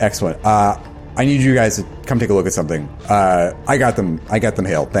 excellent. I need you guys to come take a look at something. I got them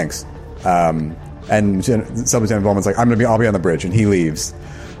hailed. Thanks. And Sub-Lieutenant Volman's like, I'll be on the bridge, and he leaves.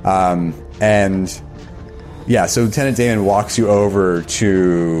 So Lieutenant Damon walks you over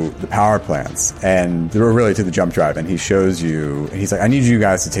to the power plants, and really to the jump drive, and he shows you, and he's like, I need you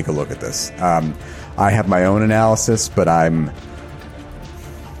guys to take a look at this. I have my own analysis, but I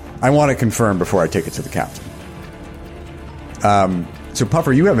want to confirm before I take it to the captain. So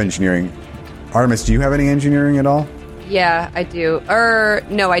Puffer, you have engineering. Artemis, do you have any engineering at all? Yeah, I do.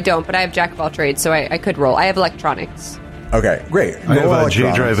 No, I don't, but I have jack of all trades, so I could roll. I have electronics. Okay, great. I have a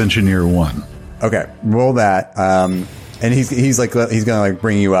J-Drive Engineer 1. Okay, roll that. And he's gonna like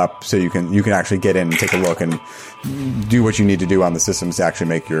bring you up so you can actually get in and take a look and do what you need to do on the systems to actually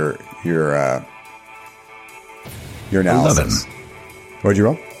make your analysis. 11. What'd you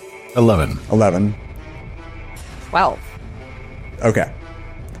roll? 11. 12. Okay.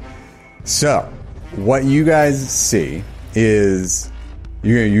 So, what you guys see is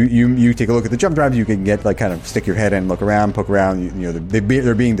you take a look at the jump drives. You can get like kind of stick your head in, look around, poke around. You know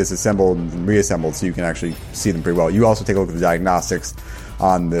they're being disassembled and reassembled, so you can actually see them pretty well. You also take a look at the diagnostics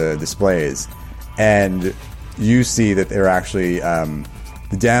on the displays, and you see that they're actually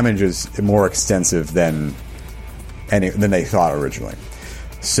the damage is more extensive than they thought originally.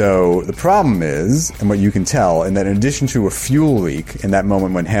 So the problem is, and what you can tell, and that in addition to a fuel leak in that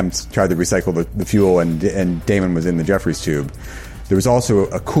moment when Hempt tried to recycle the fuel and Damon was in the Jeffries tube, there was also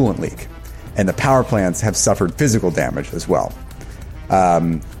a coolant leak. And the power plants have suffered physical damage as well.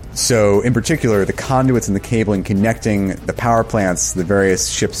 So in particular, the conduits and the cabling connecting the power plants, the various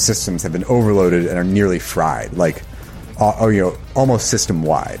ship systems have been overloaded and are nearly fried, like almost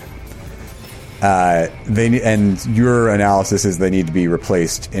system-wide. And your analysis is they need to be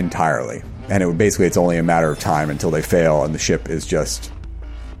replaced entirely, and it's only a matter of time until they fail and the ship is just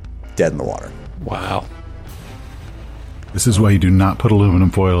dead in the water. Wow. This is why you do not put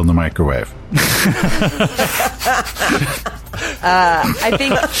aluminum foil in the microwave. I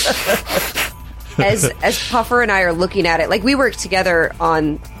think as Puffer and I are looking at it, like we work together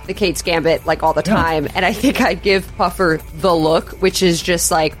on the Kate's Gambit like all the time, and I think I give Puffer the look, which is just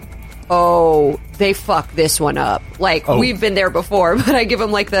like, oh, they fucked this one up. Like, we've been there before, but I give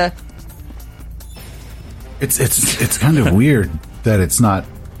them like the... It's kind of weird that it's not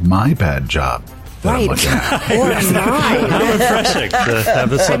my bad job. Right. Or mine. How refreshing to have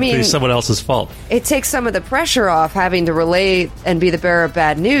this be someone else's fault. It takes some of the pressure off having to relay and be the bearer of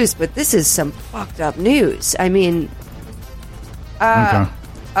bad news, but this is some fucked up news. I mean...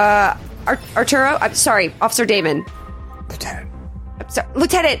 Arturo? I'm sorry, Officer Damon. Lieutenant. I'm sorry,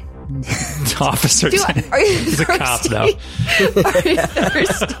 Lieutenant! Officer, he's a cop now. Are you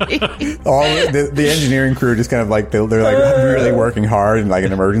thirsty? All the engineering crew just kind of like they're like really working hard in like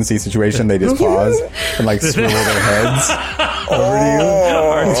an emergency situation. They just pause and like swivel their heads over to you,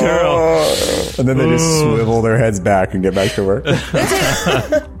 Arturo, and then they just swivel their heads back and get back to work.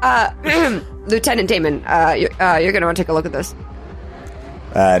 Lieutenant Damon, you're going to want to take a look at this.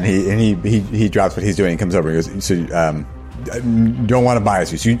 And he drops what he's doing and comes over and goes, so don't want to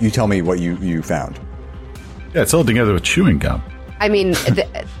bias you, so you tell me what you found. Yeah, it's all together with chewing gum. I mean,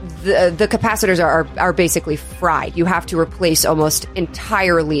 the capacitors are basically fried. You have to replace almost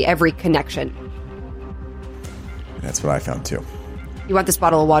entirely every connection. That's what I found too. You want this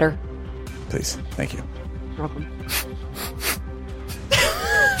bottle of water? Please. Thank you. You're welcome.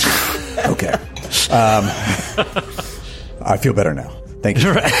 Okay. I feel better now. Thank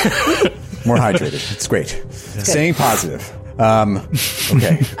you. More hydrated. It's great. Staying positive.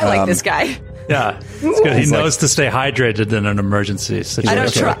 Okay. I like this guy. Yeah, it's good. He knows to stay hydrated in an emergency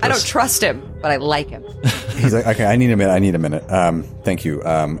situation. I don't trust him, but I like him. He's like, okay, I need a minute. Thank you.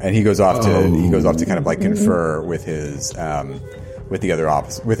 And he goes off to kind of like confer with his with the other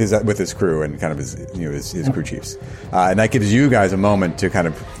office with his crew and kind of his crew chiefs. And that gives you guys a moment to kind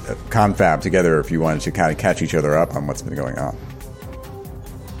of confab together if you wanted to kind of catch each other up on what's been going on.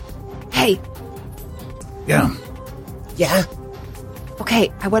 Hey. Yeah. Yeah.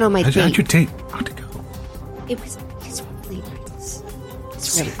 Okay, I went on my date. How'd your date? How'd it go? He's really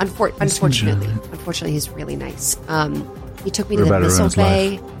nice. Unfortunately, he's really nice. He took me to the missile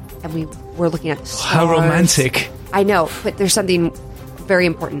bay, and we were looking at the stars. How romantic. I know, but there's something very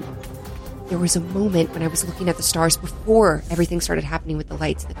important. There was a moment when I was looking at the stars before everything started happening with the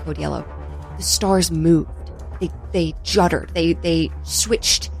lights, the code yellow. The stars moved. They juddered. They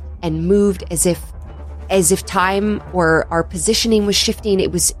switched and moved as if time or our positioning was shifting.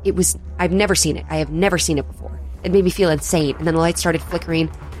 It was I've never seen it. I have never seen it before. It made me feel insane. And then the lights started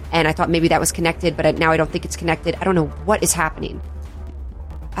flickering, and I thought maybe that was connected, but now I don't think it's connected. I don't know what is happening.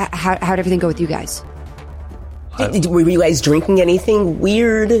 How'd everything go with you guys? Were you guys drinking anything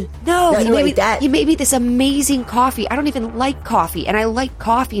weird? No, Nothing like that. He made me this amazing coffee. I don't even like coffee, and I like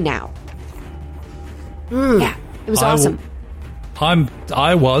coffee now. Yeah, it was awesome. I'm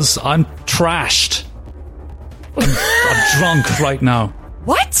trashed. I'm drunk right now.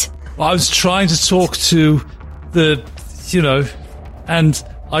 What? I was trying to talk to and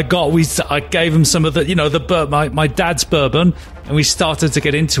I gave him some of the my dad's bourbon, and we started to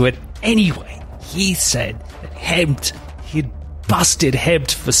get into it. Anyway, he said that he'd busted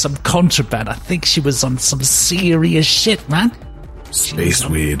Hempt for some contraband. I think she was on some serious shit, man. Space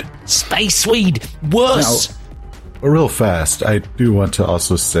weed. Space weed. Worse. But real fast, I do want to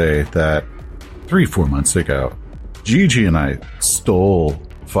also say that 3-4 months ago, Gigi and I stole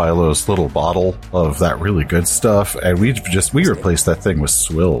Philo's little bottle of that really good stuff, and we replaced that thing with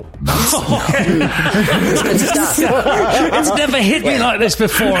swill. It's never hit me like this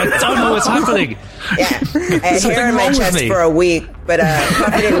before. I don't know what's happening. Yeah, I had hair in my chest for a week, but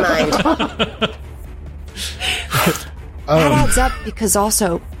Puffy didn't mind. That adds up because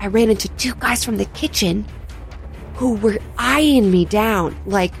also I ran into 2 guys from the kitchen who were eyeing me down,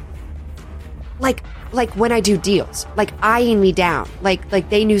 like when I do deals, like eyeing me down, like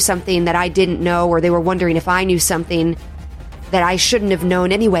they knew something that I didn't know, or they were wondering if I knew something that I shouldn't have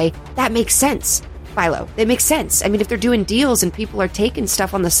known anyway. That makes sense, Philo. It makes sense. I mean, if they're doing deals and people are taking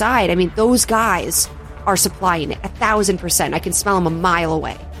stuff on the side, I mean, those guys are supplying it 1,000%. I can smell them a mile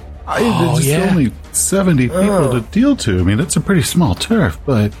away. There's only 70 people to deal to. I mean, it's a pretty small turf,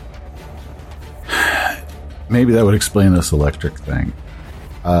 but maybe that would explain this electric thing.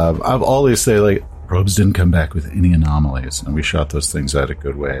 I've always say, like, probes didn't come back with any anomalies, and we shot those things out of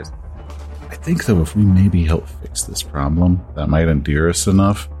good ways. I think, though, if we maybe help fix this problem, that might endear us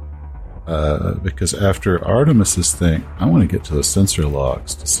enough. Because after Artemis's thing, I want to get to the sensor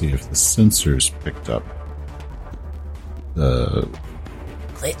logs to see if the sensors picked up the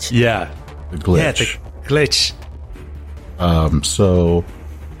Glitch. Yeah. the glitch. Yeah, the glitch. So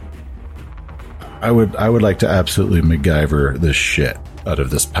I would like to absolutely MacGyver this shit out of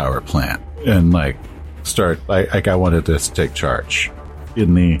this power plant and like start like I wanted to take charge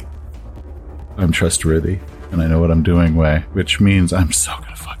in the I'm trustworthy and I know what I'm doing way, which means I'm so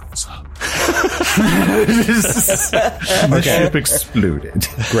gonna fuck this up. The ship exploded.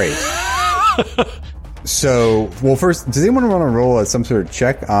 Great. So, well, first, does anyone want to roll some sort of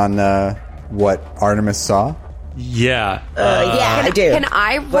check on what Artemis saw? Yeah. Yeah, I do. Can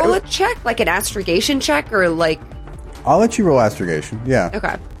I roll a check, like an astrogation check, or like? I'll let you roll astrogation. Yeah.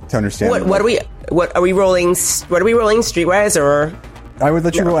 Okay. To understand. What are we rolling? What are we rolling? Streetwise or? I would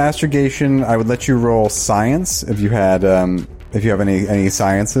let you roll astrogation. I would let you roll science if you had if you have any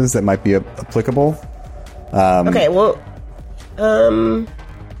sciences that might be applicable. Okay. Well.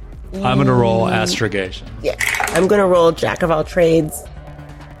 I'm going to roll astrogation. Yeah. I'm going to roll jack of all trades.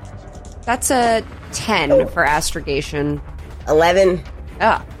 That's a 10 for astrogation. 11.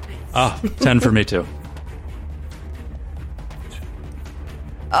 Ah. Oh, 10 for me too.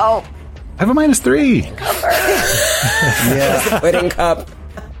 Oh. I have a -3. Yeah. Pudding cup.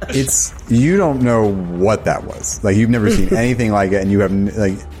 It's you don't know what that was. Like you've never seen anything like it, and you have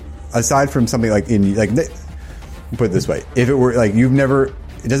like aside from something like in like put it this way, if it were like you've never.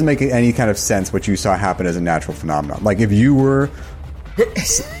 It doesn't make any kind of sense what you saw happen as a natural phenomenon. Like if you were,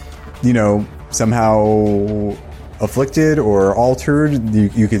 somehow afflicted or altered,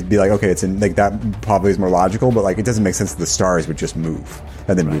 you could be like, okay, it's in, like that probably is more logical. But like it doesn't make sense that the stars would just move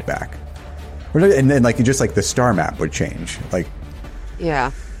and then move back, and then like just like the star map would change. Like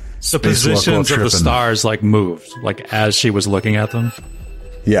Yeah. The positions of the stars like moved, like as she was looking at them.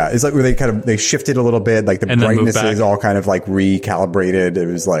 yeah, it's like where they shifted a little bit. Like the And then moved brightness is back. all kind of like recalibrated. It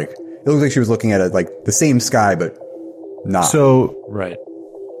was like it looked like she was looking at it like the same sky, but not. So Right.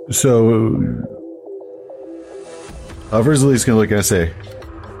 Eversley's gonna look and say,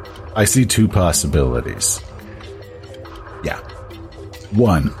 I see 2 possibilities. Yeah.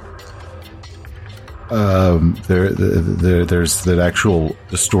 1. There's that actual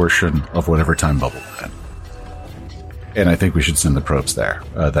distortion of whatever time bubble we're in. And I think we should send the probes there,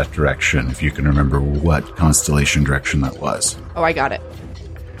 that direction, if you can remember what constellation direction that was. Oh, I got it.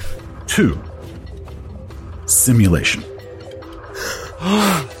 2. Simulation.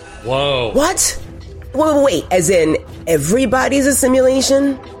 Whoa. What? Wait. As in everybody's a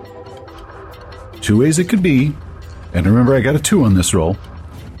simulation? 2 ways it could be. And remember, I got a 2 on this roll.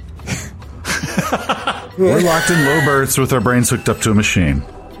 We're locked in low berths with our brains hooked up to a machine.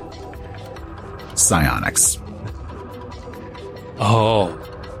 Psionics. Oh.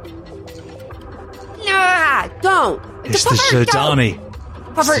 Nah, don't. It's the Puffer, Jordani. no.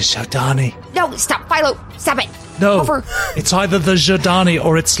 It's Puffer, the Jordani. no, stop, Philo, stop it. No, Puffer. it's either the Jordani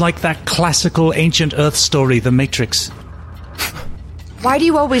or it's like that classical ancient Earth story, The Matrix. Why do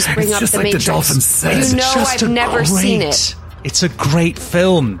you always bring It's up just the like the Matrix? dolphin says. You It's know Just I've a never seen it. It's a great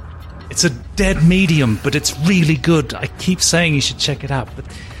film. It's a dead medium, but it's really good. I keep saying you should check it out, but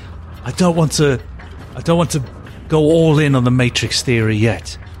I don't want to go all in on the Matrix theory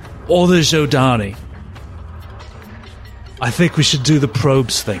yet. Or the Jordani. I think we should do the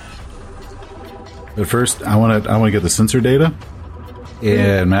probes thing. But first, I want to get the sensor data.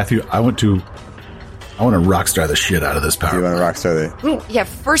 And Matthew, I want to rockstar the shit out of this you power. want to rockstar the Yeah,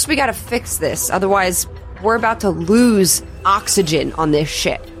 first we gotta fix this. Otherwise, we're about to lose oxygen on this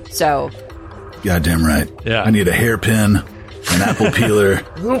ship. So, Goddamn right. Yeah. I need a hairpin, an apple peeler.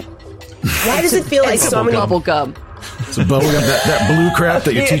 Why does it feel like so many bubble gum. Some bubble gum, that blue crap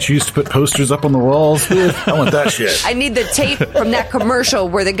that your teacher used to put posters up on the walls with. I want that shit. I need the tape from that commercial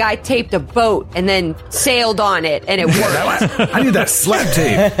where the guy taped a boat and then sailed on it and it worked. I need that slap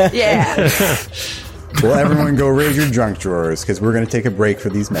tape. Yeah. Well, everyone go raise your junk drawers because we're going to take a break for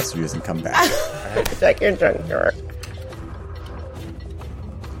these messages and come back. check your junk drawer.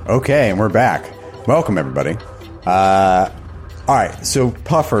 Okay, and we're back. Welcome, everybody. All right, so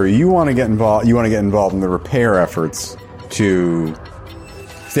Puffer, you want to get involved. You want to get involved in the repair efforts to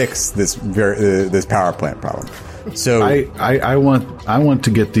fix this this power plant problem. So I want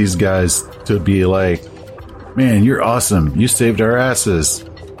to get these guys to be like, man, you're awesome. You saved our asses.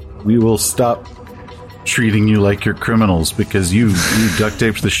 We will stop treating you like you're criminals because you duct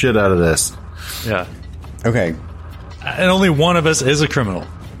taped the shit out of this. Yeah. okay, And only one of us is a criminal.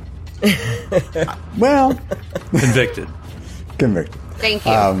 well, Convicted. convicted. Thank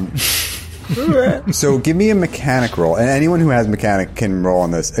you. So give me a mechanic roll, and anyone who has mechanic can roll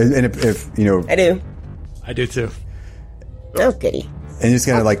on this. And if you know, I do. I do too. Oh, goody. and just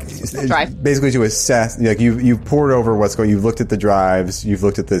kind of like try. basically to assess, like you've poured over what's going. You've looked at the drives, you've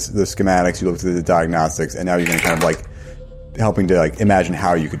looked at the schematics, you looked at the diagnostics, and now you're going to kind of like helping to like imagine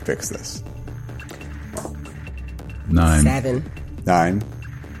how you could fix this. 9. 7. 9,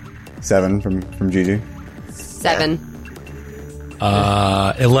 7 from Gigi. 7.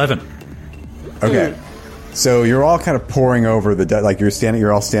 11. Okay. So you're all kind of poring over the like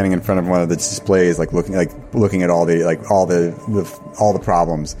you're all standing in front of one of the displays, like looking at all the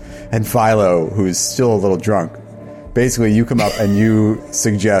problems. And Philo, who's still a little drunk, basically you come up and you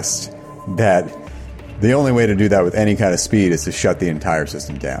suggest that the only way to do that with any kind of speed is to shut the entire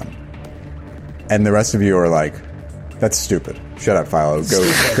system down. And the rest of you are like, "That's stupid. Shut up, Philo.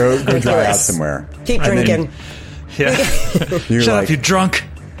 Go dry out somewhere." Keep drinking. Yeah. You're Shut like, up, you drunk.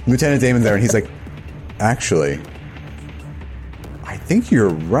 Lieutenant Damon's there, and he's like, "Actually, I think you're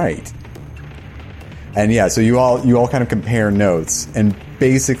right." And yeah, so you all kind of compare notes, and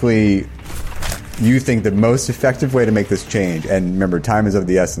basically, you think the most effective way to make this change, and remember, time is of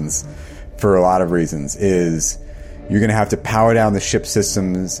the essence for a lot of reasons, is you're going to have to power down the ship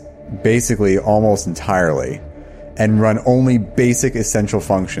systems basically almost entirely, and run only basic essential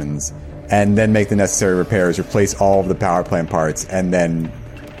functions, and then make the necessary repairs, replace all of the power plant parts, and then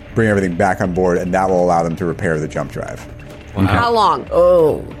bring everything back on board, and that will allow them to repair the jump drive. Wow. How long?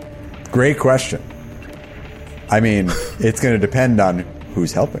 Oh. Great question. I mean, it's going to depend on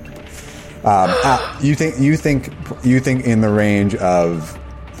who's helping. You think in the range of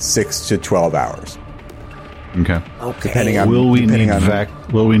 6 to 12 hours, Okay. depending on Will we depending need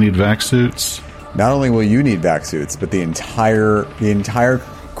on, Will we need vac suits? Not only will you need vac suits, but the entire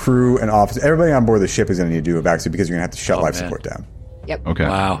crew and office, everybody on board the ship is going to need to do a vac suit because you're going to have to shut life man. support down. Yep. Okay.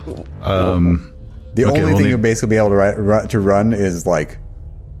 Wow. The only we'll thing need- you'll basically be able to run is like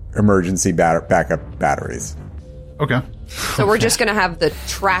emergency backup batteries. Okay. So we're just going to have the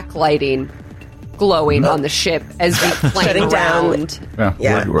track lighting glowing on the ship as we plane Shutting down. around.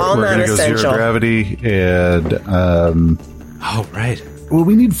 Yeah, we're all going to go non-essential. zero gravity, and Oh, right. will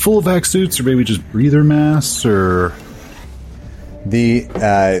we need full vac suits, or maybe just breather masks, or The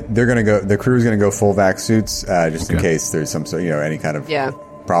crew's gonna go full vac suits just in case there's some any kind of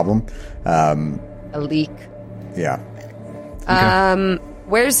problem. A leak. Yeah.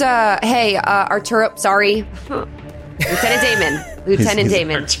 Where's Arturo? Sorry, Lieutenant Damon. Lieutenant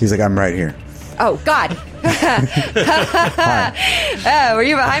Damon. He's like, "I'm right here." Oh God. Were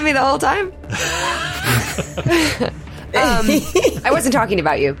you behind me the whole time? I wasn't talking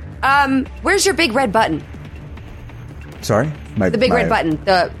about you. Where's your big red button? Sorry, The big red button.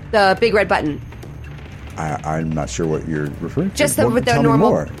 The big red button. I'm not sure what you're referring to. Just Tell me normal.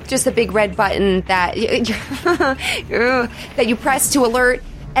 more. Just the big red button that that you press to alert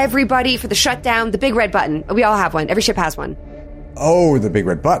everybody for the shutdown. The big red button. We all have one. Every ship has one. Oh, the big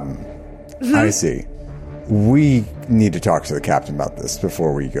red button. Mm-hmm. I see. We need to talk to the captain about this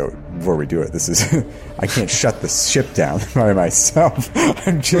before we do it. This is I can't shut the ship down by myself.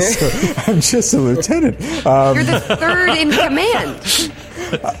 I'm just a lieutenant. You're the third in command.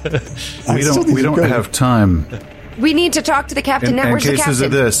 we don't have time. We need to talk to the captain. Now, In where's the cases captain?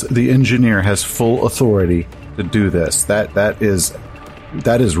 of this, the engineer has full authority to do this. That is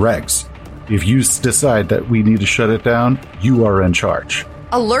regs. If you decide that we need to shut it down, you are in charge.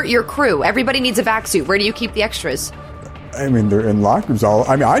 Alert your crew. Everybody needs a vac suit. Where do you keep the extras? I mean, they're in lockers.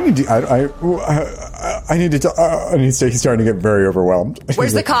 I I need to. And he's starting to get very overwhelmed.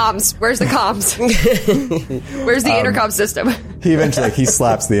 Where's the comms? Where's the comms? Where's the intercom system? He eventually he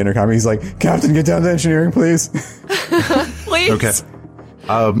slaps the intercom. He's like, "Captain, get down to engineering, please." Please. Okay.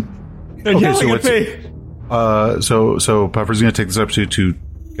 They're yelling at me. So Puffer's going to take this opportunity to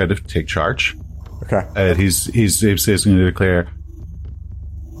kind of take charge. Okay. And he's going to declare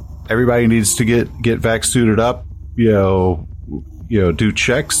everybody needs to get vac suited up. Do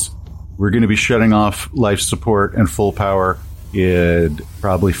checks. We're going to be shutting off life support and full power in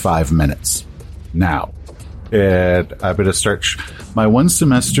probably 5 minutes now. And I'm going to start my 1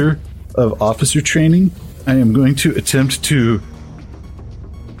 semester of officer training. I am going to attempt to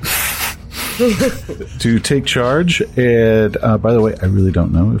take charge. And by the way, I really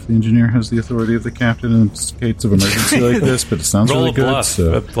don't know if the engineer has the authority of the captain in case of emergency like this, but it sounds really good.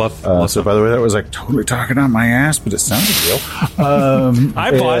 Bluff. So by the way, that was like totally talking on my ass, but it sounded real. I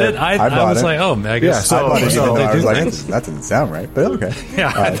bought it. I was like, oh, I guess. I bought it. I was like, that doesn't sound right, but okay.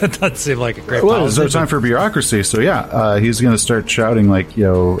 Yeah, that doesn't seem like a great Well, policy. there's no time for bureaucracy, so yeah, he's going to start shouting like,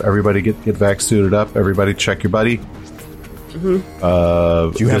 everybody get vac suited up, everybody check your buddy. Do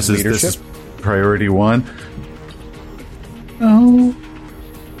you have leadership? This is priority 1. No.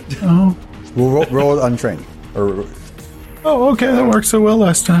 We'll roll it untrained. Okay, that worked so well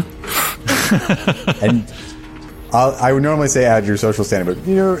last time. And I would normally say add your social standing, but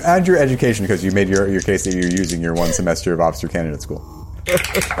add your education because you made your case that you're using your 1 semester of officer candidate school.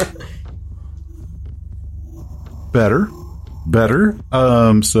 Better.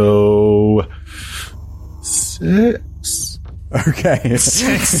 So 6. Okay.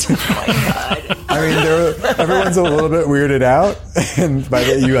 Oh my god. I mean, everyone's a little bit weirded out, and by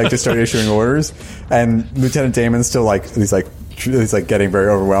that you just start issuing orders, and Lieutenant Damon's still he's getting very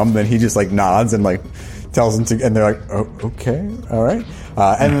overwhelmed. Then he just nods and tells them to, and they're like, "Oh, okay, all right."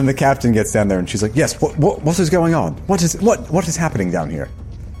 And then the captain gets down there, and she's like, "Yes, what is going on? What is happening down here?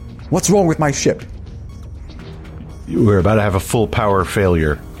 What's wrong with my ship?" We're about to have a full power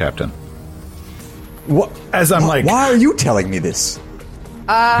failure, Captain. What? As I'm why are you telling me this?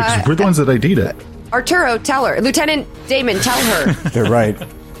 Because we're the ones that ID'd it. Arturo, tell her. Lieutenant Damon, tell her. They're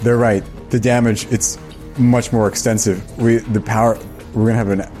right. The damage, it's much more extensive. We're going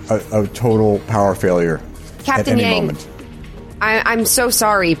to have a total power failure Captain at any Yang, moment. I'm so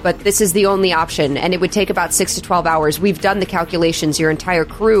sorry, but this is the only option, and it would take about 6 to 12 hours. We've done the calculations. Your entire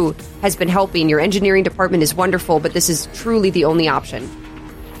crew has been helping. Your engineering department is wonderful, but this is truly the only option.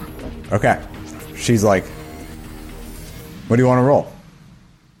 Okay. She's like, what do you want to roll?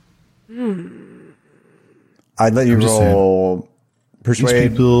 I'd let you roll persuade. These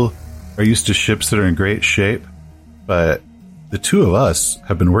people are used to ships that are in great shape, but the two of us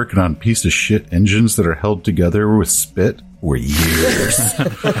have been working on piece of shit engines that are held together with spit for years.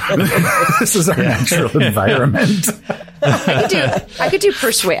 This is our natural environment. I could do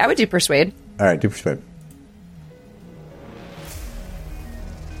persuade. I would do persuade. All right, do persuade.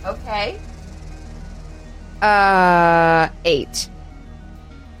 Okay. 8. I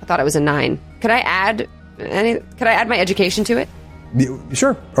thought it was a 9. Could I add my education to it?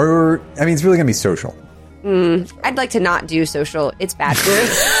 Sure. Or, I mean, it's really going to be social. I'd like to not do social. It's bad for me.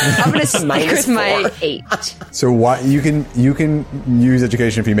 I'm going to stick with my 8. So why you can use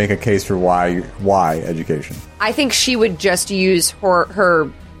education if you make a case for why education. I think she would just use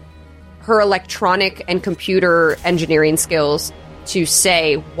her electronic and computer engineering skills to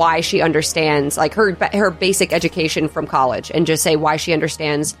say why she understands, her basic education from college, and just say why she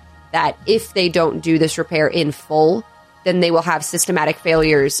understands that if they don't do this repair in full, then they will have systematic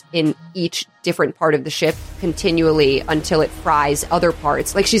failures in each different part of the ship continually until it fries other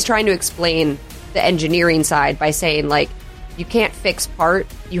parts. She's trying to explain the engineering side by saying, you can't fix part,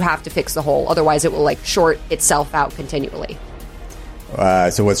 you have to fix the whole. Otherwise, it will, short itself out continually.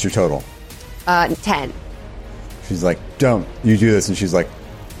 So what's your total? 10. She's like, don't. You do this. And she's like,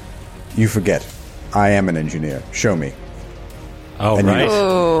 you forget. I am an engineer. Show me. Oh, and right.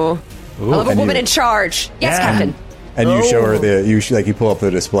 I love a woman in charge. Yes, Captain. And you show her you pull up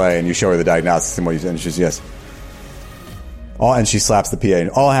the display and you show her the diagnostics and what you said. And she's yes. And she slaps the PA.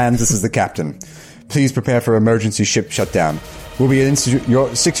 All hands, this is the captain. Please prepare for emergency ship shutdown. We'll be 6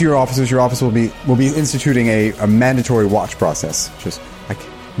 of your officers. Your office will be instituting a mandatory watch process.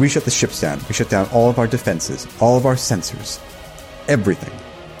 We shut the ships down. We shut down all of our defenses, all of our sensors, everything.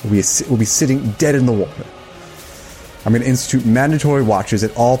 We'll be sitting dead in the water. I'm going to institute mandatory watches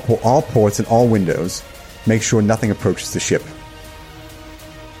at all ports and all windows. Make sure nothing approaches the ship.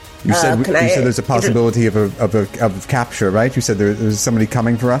 You said there's a possibility of capture, right? You said there's somebody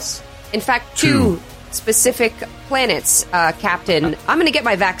coming for us. In fact, two specific planets, Captain. I'm going to get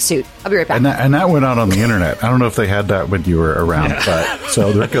my vac suit. I'll be right back. And that went out on the internet. I don't know if they had that when you were around, but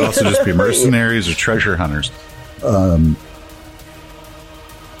so there could also just be mercenaries or treasure hunters.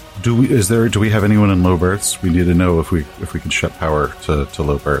 Do we have anyone in low berths? We need to know if we can shut power to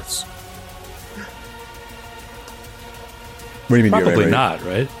low berths. What do you mean? Probably not,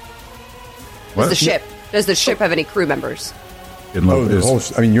 right? What? Does the ship have any crew members? In low, the whole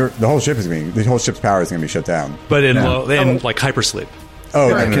ship's power is going to be shut down. But in like hypersleep. Oh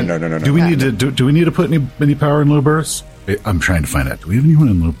no. Do we need to put any power in low berths? I'm trying to find out. Do we have anyone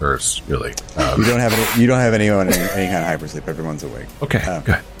in low berths? Really? You don't have anyone in any kind of hypersleep. Everyone's awake. Okay.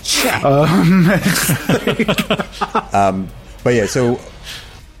 Good. But yeah,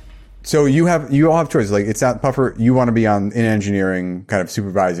 so you all have choices. Like, it's not Puffer. You want to be in engineering, kind of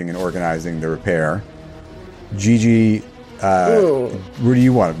supervising and organizing the repair. Gigi, where do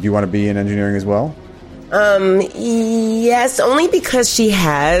you want? Do you want to be in engineering as well? Yes, only because she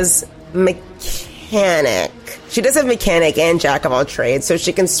has mechanic. She does have mechanic and jack of all trades, so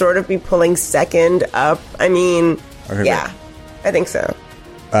she can sort of be pulling second up. I mean, okay, yeah, great. I think so.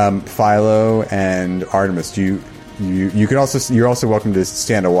 Philo and Artemis, you could also, you're also welcome to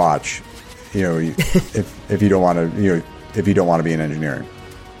stand a watch. You know, if you don't want to, if you don't want to be in engineering.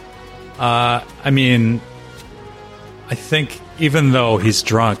 I mean, I think even though he's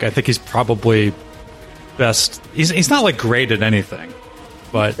drunk, I think he's probably best. He's not like great at anything,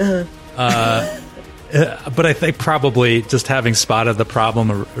 but but I think probably just having spotted the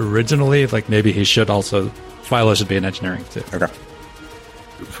problem originally, like maybe he should also. Philo should be in engineering too. Okay.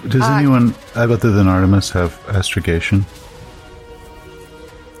 Does anyone other than Artemis have astrogation?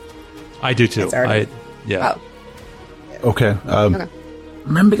 I do too. Yeah. Oh. Okay. Okay.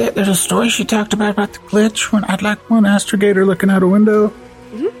 Remember that there's a story she talked about the glitch when I'd like one astrogator looking out a window?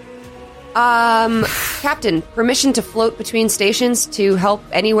 Captain, permission to float between stations to help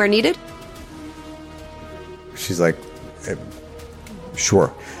anywhere needed? She's like,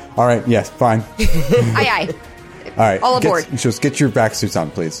 sure. All right. Yes. Fine. Aye. All right. All aboard. Just get your back suits on,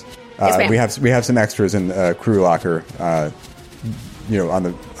 please. Yes, ma'am. We have some extras in the crew locker. On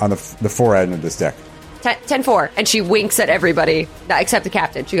the fore end of this deck. 10-4, and she winks at everybody except the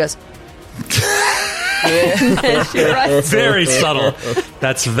captain. She goes. She runs. Very subtle.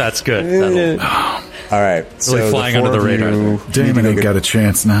 That's good. All right. Really flying under the radar there. Damon ain't got a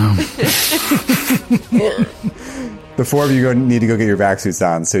chance now. The four of you need to go get your back suits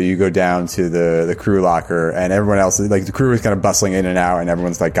on. So you go down to the crew locker, and everyone else, like the crew is kind of bustling in and out, and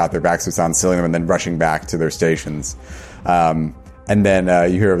everyone's like got their back suits on, sealing them, and then rushing back to their stations. And then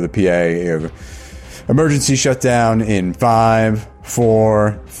you hear over the PA, emergency shutdown in 5,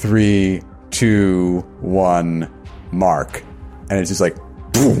 4, 3, 2, 1, mark. And it's just like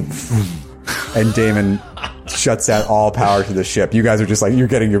boom. And Damon shuts out all power to the ship. You guys are just like, you're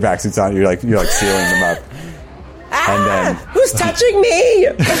getting your back suits on, you're like sealing them up. And then, who's touching me?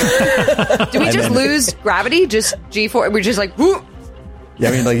 Do we just llose gravity? Just G4? We're just like, whoop. Yeah,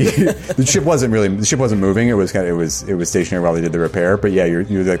 I mean, like the ship wasn't moving. It was stationary while they did the repair. But yeah,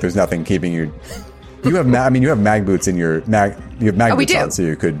 you're like, there's nothing keeping you. You have you have mag boots in your mag. You have mag boots on, so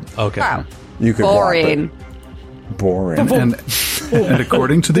you could. Okay. Wow. You could boring. Boring. And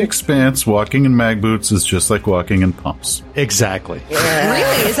according to the Expanse, walking in mag boots is just like walking in pumps. Exactly.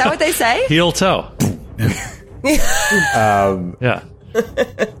 Really? Is that what they say? Heel toe. Yeah.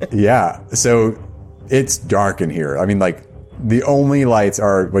 Yeah. So it's dark in here. I mean, like the only lights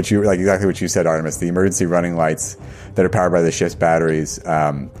are exactly what you said, Artemis. The emergency running lights that are powered by the ship's batteries.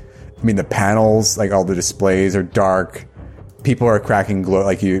 I mean, the panels, like all the displays, are dark. People are cracking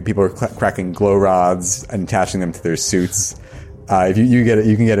cracking glow rods and attaching them to their suits. If you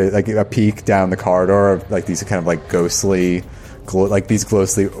can get a peek down the corridor of like these kind of like ghostly,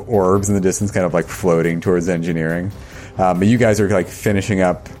 ghostly orbs in the distance, kind of like floating towards engineering. But you guys are like finishing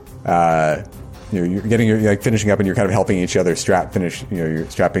up. You're finishing up, and you're kind of helping each other you're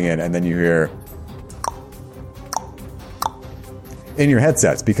strapping in, and then you hear in your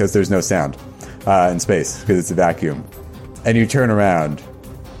headsets, because there's no sound in space because it's a vacuum, and you turn around,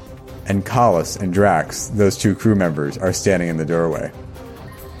 and Collis and Drax, those two crew members, are standing in the doorway.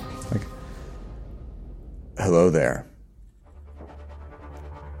 Like, hello there.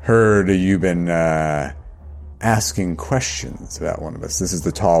 Heard you've been asking questions about one of us. This is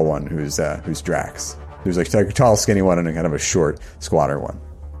the tall one who's Drax. There's like a tall, skinny one and a kind of a short, squatter one.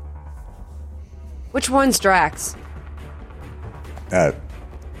 Which one's Drax?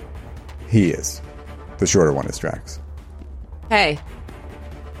 He is. The shorter one is Drax. Hey.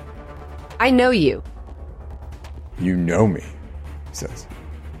 I know you. You know me, he says.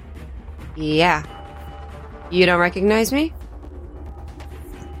 Yeah. You don't recognize me?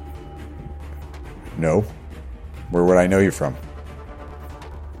 No. Where would I know you from?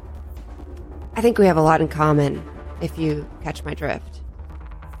 I think we have a lot in common, if you catch my drift.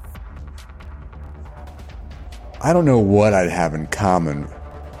 I don't know what I'd have in common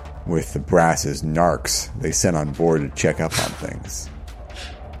with the Brass's narcs they sent on board to check up on things.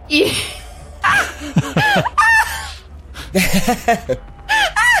 Yeah.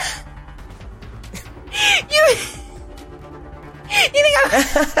 You think I'm...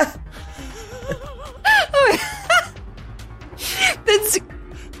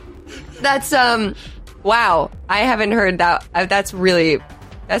 That's wow. I haven't heard that. That's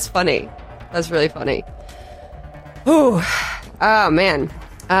funny. That's really funny. Ooh. Oh man.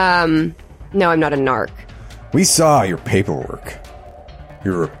 No, I'm not a narc. We saw your paperwork.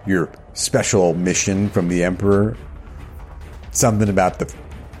 Your special mission from the Emperor. Something about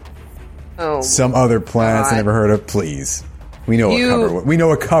some other planets I never heard of. Please. We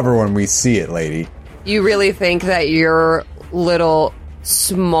know a cover when we see it, lady. You really think that your little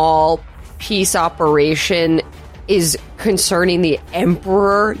small peace operation is concerning the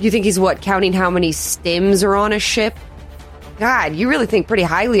Emperor? You think he's counting how many stims are on a ship? God, you really think pretty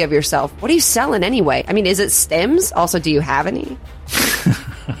highly of yourself. What are you selling anyway? I mean, is it stims? Also, do you have any?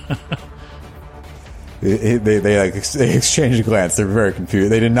 They exchange a glance. They're very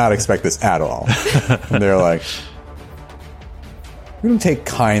confused. They did not expect this at all. And they're like, we don't take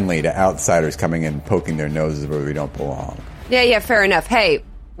kindly to outsiders coming in and poking their noses where we don't belong. Yeah, fair enough. Hey,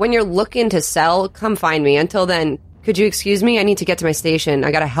 when you're looking to sell, come find me. Until then, could you excuse me? I need to get to my station.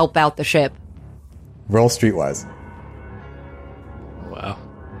 I gotta help out the ship. Roll streetwise. Wow.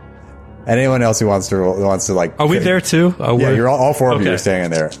 And anyone else who wants to like... Are we there too? Yeah, you're all four of you are staying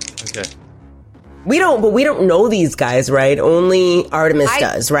in there. Okay. We don't know these guys, right? Only Artemis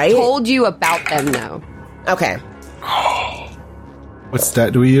does, right? I told you about them, though. Okay. What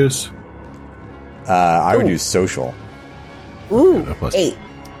stat do we use? I would use social. Ooh, Plus 8.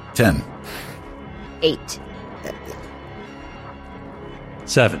 10. 8.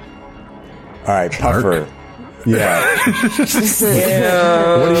 7. All right, Puffer. Yeah.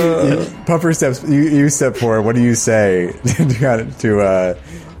 What do you Puffer steps? You step forward. What do you say to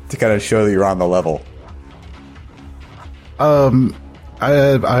kind of show that you're on the level? I'll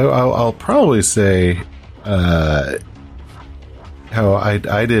probably say how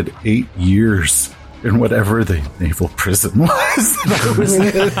I did 8 years in whatever the naval prison was.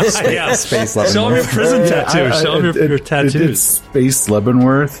 Yeah, Space Leavenworth. Show him your prison tattoo. Show him your tattoos. It did Space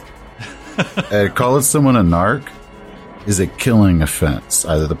Leavenworth. Calling someone a narc is a killing offense.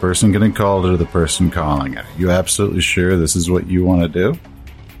 Either the person getting called or the person calling it. Are you absolutely sure this is what you want to do?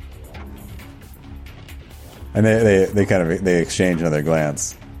 And they exchange another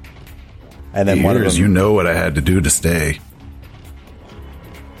glance. And then one of them, you know what I had to do to stay.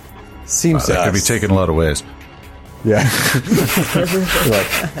 Seems that could be taken a lot of ways. Yeah.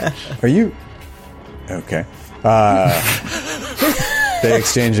 Like, are you okay? They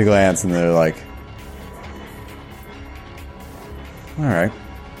exchange a glance and they're like, all right.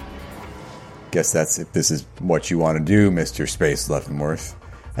 Guess that's if this is what you want to do, Mr. Space Leavenworth.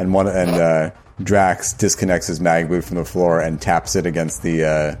 And Drax disconnects his mag boot from the floor and taps it against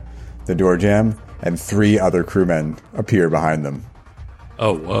the door jamb, and 3 other crewmen appear behind them.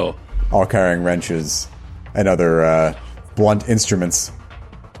 Oh, whoa. All carrying wrenches and other blunt instruments.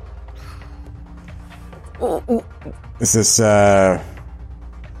 Is this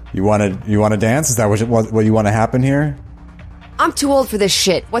you want to dance? Is that what you want to happen here? I'm too old for this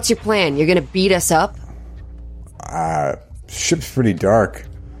shit. What's your plan? You're gonna beat us up? Ship's pretty dark.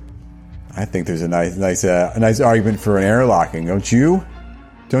 I think there's a nice argument for an airlocking, don't you?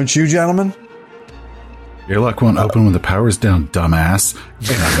 Don't you, gentlemen? Airlock won't open when the power's down, dumbass.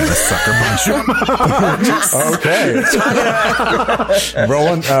 And I'm gonna sucker punch him. Okay.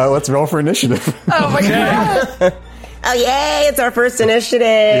 Rolling. Let's roll for initiative. Oh my god! Oh yay! It's our first initiative.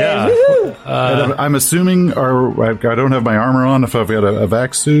 Yeah. I'm assuming I don't have my armor on. If I've got a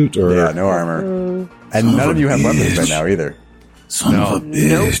vac suit, or yeah, no armor, and none of you have weapons right now either. Son of a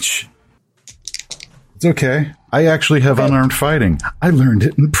bitch. It's okay. I actually have unarmed fighting. I learned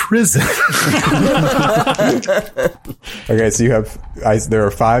it in prison. Okay, so you have... there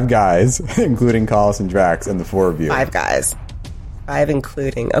are 5 guys, including Collis and Drax, and the 4 of you. 5 guys. 5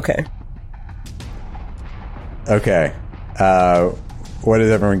 including... Okay. Okay. What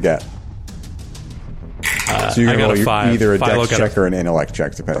does everyone get? So you're I got a 5. Either a Philo dex check or an intellect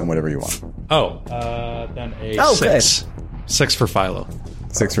check, depending on whatever you want. Oh, then a 6. 6 for Philo.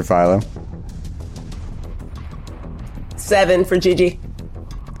 6 for Philo. 7 for Gigi.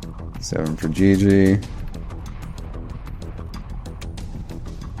 7 for Gigi.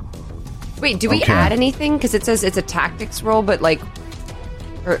 Wait, do we add anything? Because it says it's a tactics roll, but like,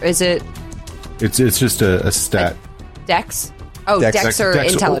 or is it? It's just a stat. Like Dex? Oh, Dex or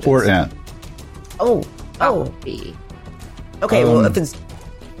intelligence. Or int. B. Okay, well, if it's...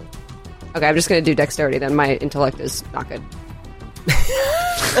 Okay, I'm just going to do dexterity then. My intellect is not good.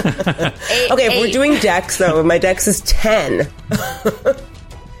 Okay, if we're doing dex, though, my dex is 10. I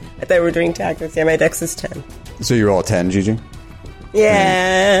thought we were doing tactics. Yeah, my dex is 10. So you roll a 10, Gigi?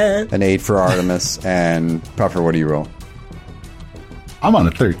 Yeah. An 8 for Artemis. And Puffer, what do you roll? I'm on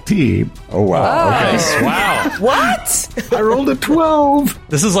a 13. Oh, wow. Nice. Wow. What? I rolled a 12.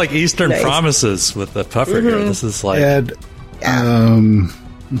 This is like Eastern Promises with the Puffer here. This is like... And,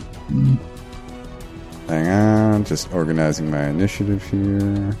 Hang on. Just organizing my initiative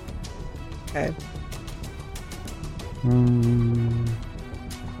here. Okay.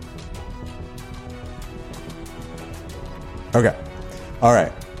 Okay. All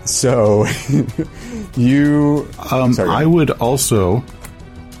right. So you... sorry. I would also,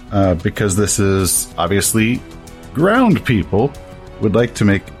 because this is obviously ground people, would like to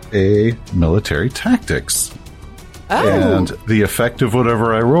make a military tactics. And the effect of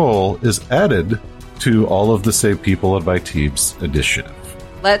whatever I roll is added to all of the save people in my team's initiative.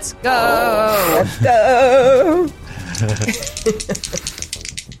 Let's go. Let's go.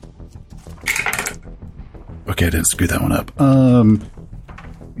 Okay, I didn't screw that one up.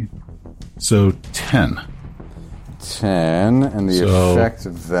 So 10. 10, and the effect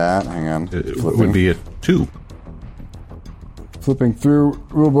of that... Hang on. It would be a 2. Flipping through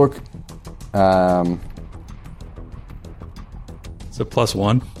rulebook. So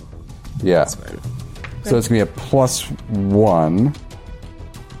 +1. Yeah. So it's going to be a +1.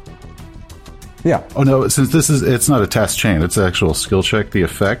 Yeah. Oh, no, since it's not a task chain, it's an actual skill check, the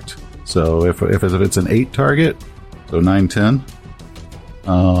effect. So if it's an 8 target, so 9, 10,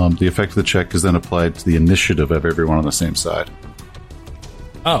 the effect of the check is then applied to the initiative of everyone on the same side.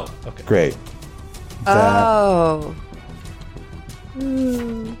 Oh, okay. Great.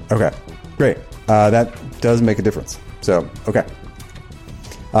 Okay. Great. That does make a difference. So, okay.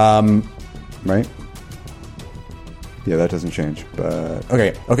 Right? Yeah, that doesn't change. But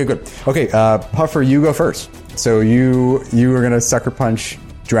okay, good. Okay, Puffer, you go first. So you are gonna sucker punch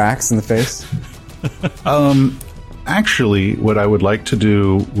Drax in the face. Actually, what I would like to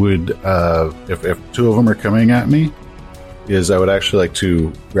do would, if two of them are coming at me, is I would actually like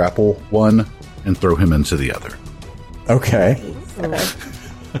to grapple one and throw him into the other. Okay.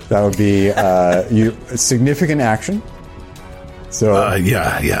 That would be a significant action. So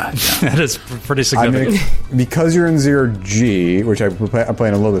yeah. That is pretty significant. Because you're in 0G, which I'm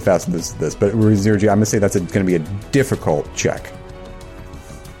playing a little bit faster than this, but we're in 0G, I'm going to say that's going to be a difficult check.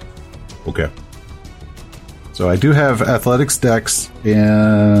 Okay. So I do have athletics, dex,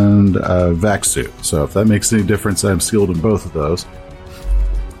 and vac suit. So if that makes any difference, I'm skilled in both of those.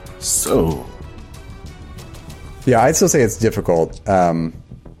 So... yeah, I'd still say it's difficult.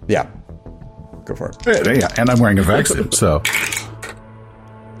 Yeah. Go for it. Yeah, and I'm wearing a vac suit, so...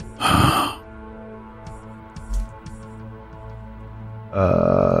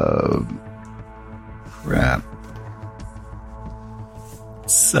 crap.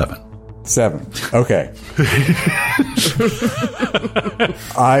 7. Okay.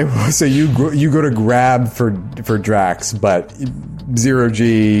 So you go to grab for Drax, but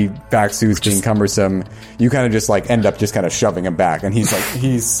 0G back suits being cumbersome. You kind of just like end up just kind of shoving him back, and he's like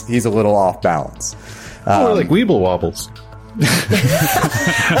he's a little off balance. More like Weeble Wobbles. Oh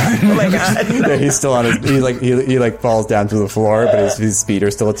my god! Yeah, he's still on his. He falls down to the floor, but his feet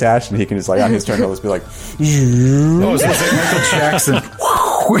are still attached, and he can just like on his turn he'll just be like. Oh, it's like Michael Jackson.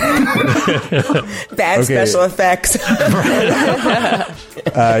 Bad special effects.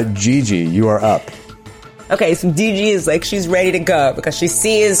 Gigi, you are up. Okay, so DG is like, she's ready to go because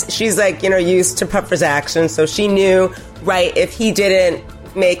she's like, used to Puffer's action, so she knew, right, if he didn't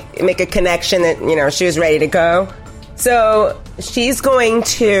make a connection that, she was ready to go. So she's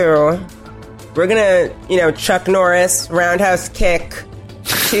we're gonna, Chuck Norris, roundhouse kick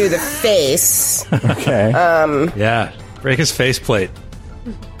to the face. Okay. Yeah. Break his faceplate.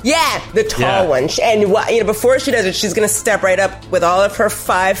 Yeah, the tall one. And before she does it, she's gonna step right up with all of her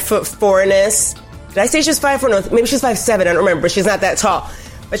 5'4"ness. Did I say she's 5'4"? No, maybe she's 5'7". I don't remember. She's not that tall.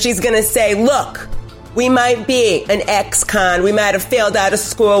 But she's gonna say, look, we might be an ex-con. We might have failed out of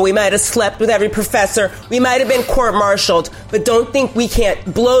school. We might have slept with every professor. We might have been court-martialed. But don't think we can't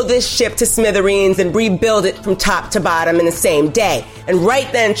blow this ship to smithereens and rebuild it from top to bottom in the same day. And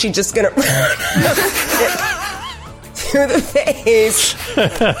right then, she's just gonna... to the face,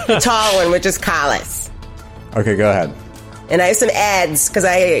 the tall one, which is Collis. Okay, go ahead. And I have some adds because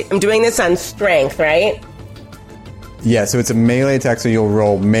I'm doing this on strength, right? Yeah, so it's a melee attack, so you'll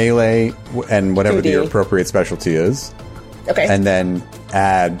roll melee and whatever 2D. your appropriate specialty is. Okay. And then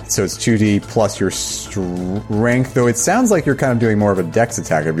add, so it's 2D plus your strength, though it sounds like you're kind of doing more of a dex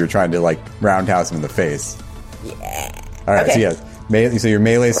attack if you're trying to, like, roundhouse him in the face. Yeah. All right, Okay. so yeah, so your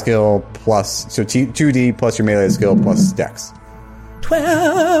melee skill plus, so 2D plus your melee skill plus dex.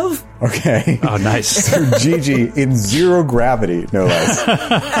 12. Okay. Oh, nice. So Gigi, in zero gravity, no less.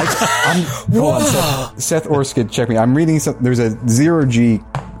 Hold on, Seth Orskid, check me. I'm reading there's a 0G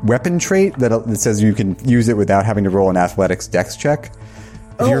weapon trait that says you can use it without having to roll an athletics dex check.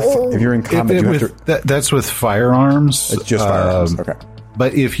 If you're in combat, you have to... That's with firearms. It's just firearms, okay.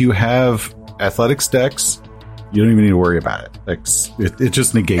 But if you have athletics dex, you don't even need to worry about it. Like, it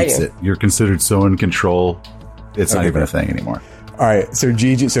just negates it. You're considered so in control, it's not even a thing anymore. All right, so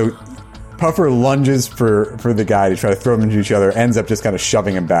Gigi, Puffer lunges for the guy to try to throw them into each other, ends up just kind of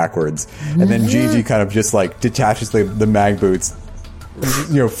shoving him backwards, and then Gigi kind of just like detaches the mag boots,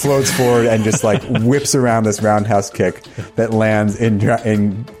 floats forward and just like whips around this roundhouse kick that lands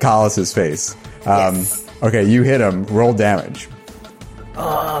in Collis's face. Yes. Okay, you hit him. Roll damage.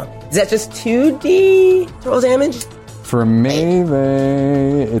 Is that just 2D roll damage? For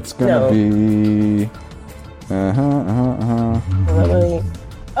melee, it's gonna be. Oh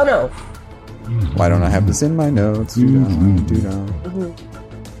no. Why don't I have this in my notes?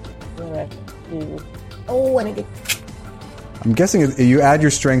 Oh, and I did. I'm guessing you add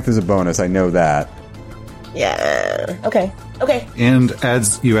your strength as a bonus. I know that. Yeah. Okay. And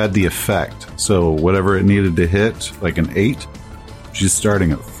you add the effect. So whatever it needed to hit, like an 8, she's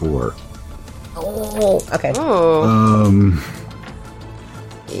starting at 4. Oh. Okay.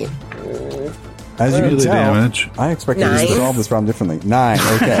 As you can Melee tell, damage. I expected to 9. solve this problem differently. 9,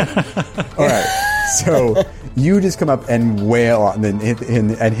 okay. All right. So you just come up and wail and then hit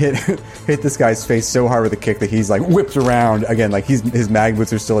this guy's face so hard with a kick that he's like whipped around again. Like his mag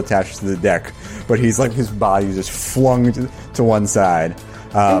boots are still attached to the deck, but he's like his body is just flung to one side.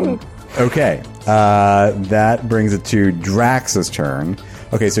 Okay. That brings it to Drax's turn.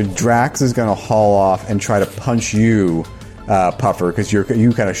 Okay, so Drax is going to haul off and try to punch you, Puffer, because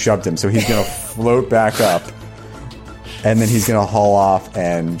you kind of shoved him. So he's going to float back up, and then he's going to haul off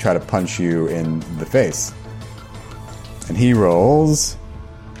and try to punch you in the face. And he rolls,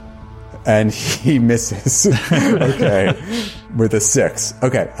 and he misses. Okay, with a 6.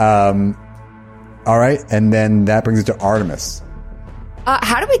 Okay. All right, and then that brings it to Artemis.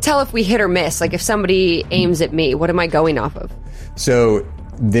 How do we tell if we hit or miss? Like if somebody aims at me, what am I going off of? So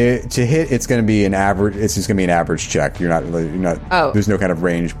to hit, it's going to be an average. It's just going to be an average check. You're not. Oh. There's no kind of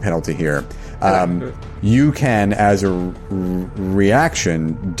range penalty here. You can, as a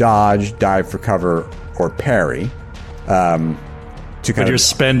reaction, dodge, dive for cover, or parry. But you're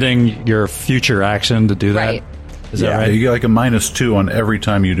spending your future action to do that. Right. Is that right? You get like a -2 on every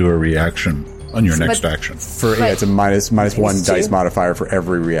time you do a reaction on your next action. It's a minus 1 dice modifier for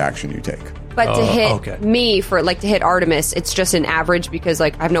every reaction you take. But to hit me, to hit Artemis, it's just an average because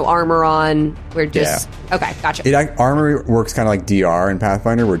like I have no armor on. We're just okay. Gotcha. Armor works kind of like DR in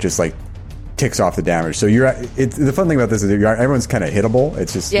Pathfinder, where it just like ticks off the damage. So the fun thing about this is everyone's kind of hittable.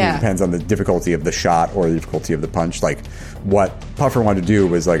 It's just it depends on the difficulty of the shot or the difficulty of the punch. Like what Puffer wanted to do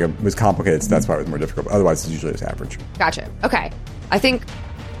was was complicated, so that's why it was more difficult. Otherwise, it's usually just average. Gotcha. Okay. I think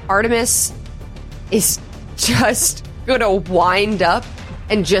Artemis is just gonna wind up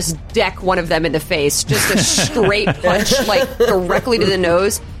and just deck one of them in the face. Just a straight punch, like directly to the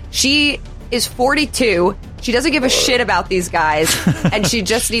nose. She is 42. She doesn't give a shit about these guys, and she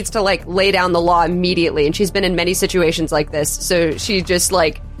just needs to like lay down the law immediately. And she's been in many situations like this, so she just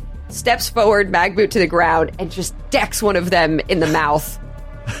like steps forward, mag boot to the ground, and just decks one of them in the mouth.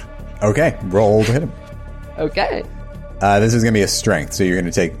 Okay, roll to hit him. Okay. This is going to be a strength, so you're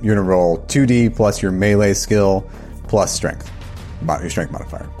going to roll 2D plus your melee skill plus strength, your strength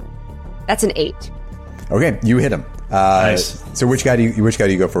modifier. That's an 8. Okay, you hit him. Nice. So which guy do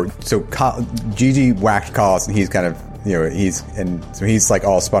you go for? So Gigi whacked Collis, and he's kind of he's like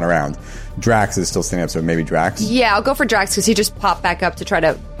all spun around. Drax is still standing up, so maybe Drax. Yeah, I'll go for Drax because he just popped back up to try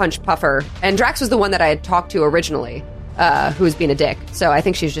to punch Puffer, and Drax was the one that I had talked to originally. Who was being a dick. So I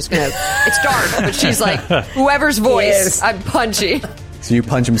think she's just gonna it's dark, but she's like, whoever's voice, I'm punchy. So you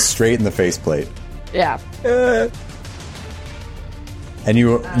punch him straight in the faceplate. Yeah. And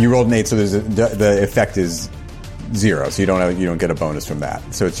you rolled an 8, so the effect is 0, so you don't get a bonus from that.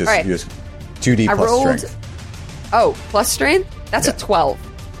 So it's just, right. you just 2D plus strength. Oh, plus strength? That's a 12.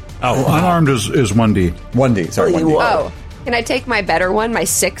 Oh, unarmed is 1D. 1D, sorry, 1D. Oh, Can I take my better one, my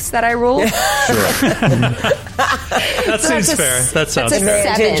 6 that I rolled? That seems fair. That sounds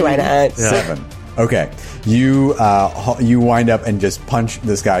fair. 7. Why not? 7. Okay. You wind up and just punch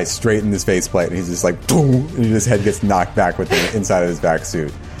this guy straight in his faceplate, and he's just like, boom, and his head gets knocked back with the inside of his back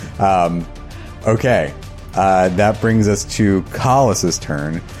suit. Okay. That brings us to Collis's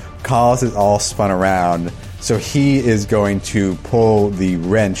turn. Collis is all spun around, so he is going to pull the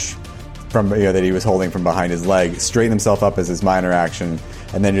wrench from that he was holding from behind his leg, straighten himself up as his minor action,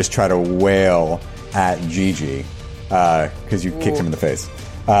 and then just try to wail at Gigi because you kicked him in the face.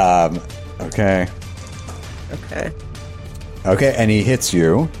 Okay, and he hits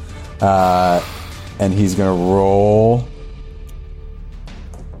you, and he's gonna roll.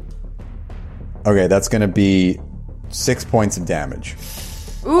 Okay, that's gonna be 6 points of damage.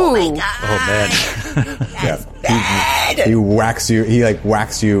 Ooh. Oh man. Yeah. He whacks you. He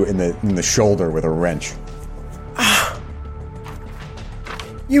whacks you in the shoulder with a wrench.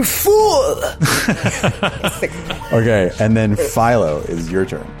 You fool! Okay, and then Philo is your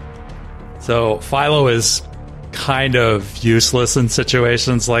turn. So Philo is kind of useless in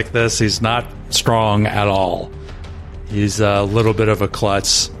situations like this. He's not strong at all. He's a little bit of a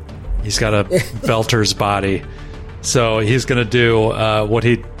klutz. He's got a belter's body. So he's going to do what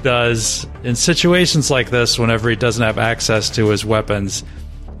he does in situations like this whenever he doesn't have access to his weapons.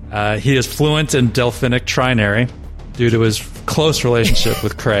 He is fluent in Delphinic trinary due to his close relationship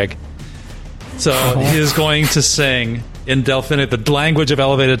with Craig. So he is going to sing in Delphinic, the language of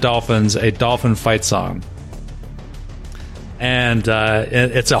elevated dolphins, a dolphin fight song. And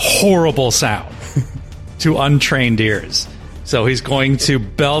it's a horrible sound to untrained ears. So he's going to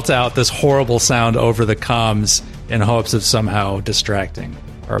belt out this horrible sound over the comms in hopes of somehow distracting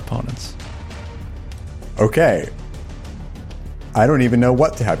our opponents. Okay. I don't even know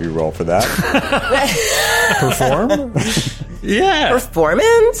what to have you roll for that. Perform? Yeah.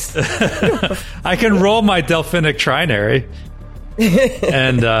 Performance? I can roll my Delphinic trinary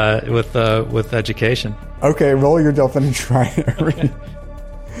and with education. Okay, roll your Delphinic trinary.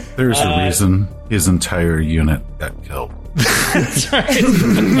 There's a reason his entire unit got killed. That's right.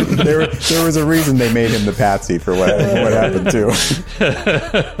 there was a reason they made him the patsy for what happened too.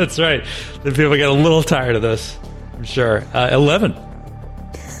 That's right. The people get a little tired of this, I'm sure. 11.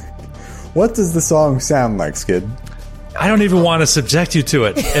 What does the song sound like, Skid? I don't even want to subject you to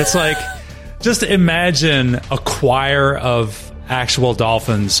it. It's like, just imagine a choir of actual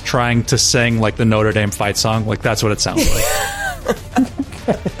dolphins trying to sing like the Notre Dame fight song. Like, that's what it sounds like.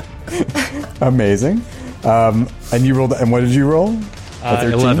 Amazing. And you rolled. And what did you roll?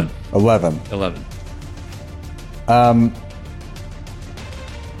 11. 11.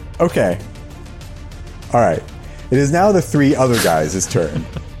 Okay. All right. It is now the 3 other guys' turn.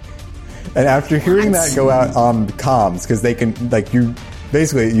 And after hearing that go out on the comms, because they can, like, you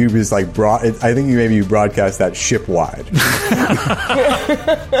basically, you just like brought it, I think you broadcast that ship wide.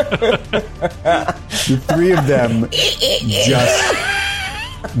 The 3 of them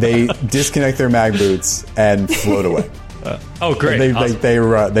they disconnect their mag boots and float away. Oh, great. They awesome. they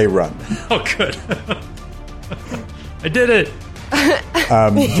run. Oh, good. I did it.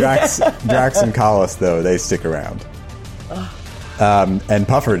 Drax and Collis, though, they stick around. And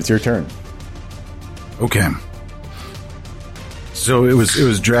Puffer, it's your turn. Okay. So it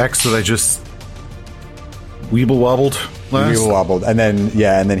was Drax that I just weeble wobbled last. Weeble wobbled, and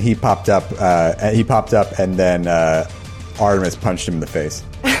then he popped up. And then Artemis punched him in the face.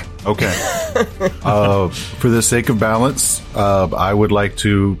 Okay. For the sake of balance, I would like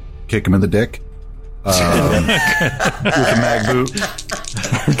to kick him in the dick. With a mag boot.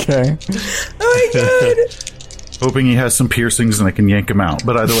 Okay. Oh my god. Hoping he has some piercings and I can yank him out.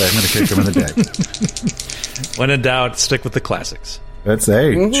 But either way, I'm going to kick him in the dick. When in doubt, stick with the classics. That's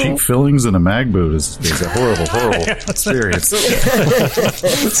cheap fillings and a mag boot is a horrible, horrible experience.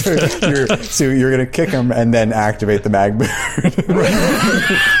 So you're going to kick him and then activate the mag boot.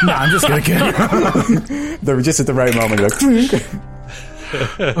 No, I'm just going to kick him. They're just at the right moment. Like,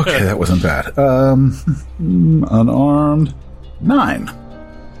 okay, that wasn't bad. Unarmed. 9.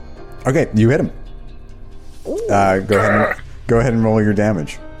 Okay, you hit him. Go ahead and roll your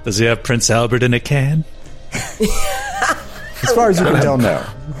damage. Does he have Prince Albert in a can? As far as you can tell, no.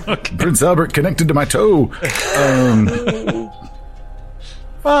 Okay. Prince Albert connected to my toe.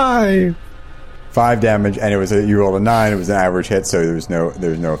 5. 5 damage, and you rolled a 9. It was an average hit, so there was no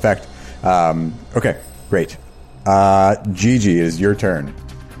effect. Okay, great. Gigi, it is your turn.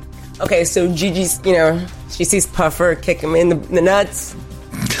 Okay, so Gigi's, she sees Puffer kick him in the nuts,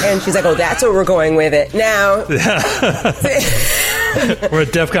 and she's like, "Oh, that's where we're going with it now." We're at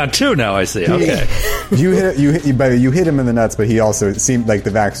DEFCON 2 now, I see. Okay. You hit him in the nuts, but he also seemed like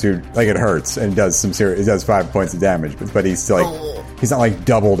the vac suit, like it hurts and does it does 5 points of damage, but he's still he's not like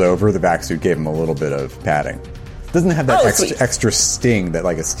doubled over. The vac suit gave him a little bit of padding. Doesn't have that extra sting that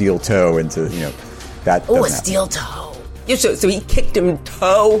like a steel toe into, that. Oh, a steel toe. Yeah, so he kicked him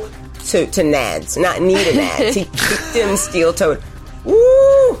toe to nads, not knee to nads. He kicked him steel toed.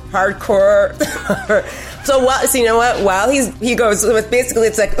 Woo! Hardcore. So you know what? While he goes, basically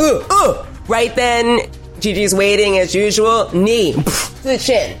it's like, ooh. Right then, Gigi's waiting as usual. Knee to the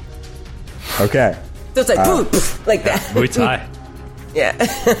chin. Okay. So it's like, like that. Muay Thai. Yeah.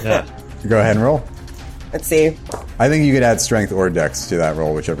 Go ahead and roll. Let's see. I think you could add strength or dex to that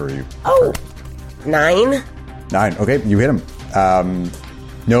roll, whichever you. Oh, 9. 9. Okay, you hit him.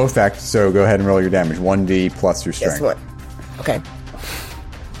 No effect, so go ahead and roll your damage. 1d plus your strength. Guess what? Okay.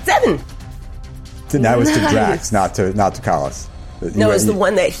 7. That was to Drax, not to Kalas. No, it's the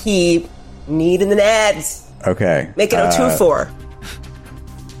one that he kneed in the nads. Okay. Make it a 2-4.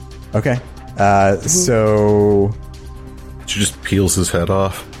 Okay. So She just peels his head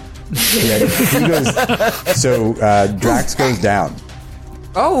off. yeah, he goes. So Drax goes down.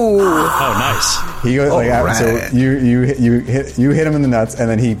 Oh, nice. He goes right. So you hit him in the nuts, and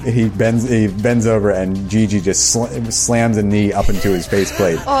then he bends over, and Gigi just slams a knee up into his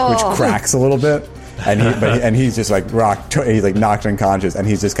faceplate, which cracks a little bit, and he's just like he's like knocked unconscious, and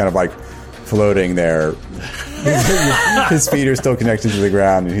he's just kind of like floating there. His feet are still connected to the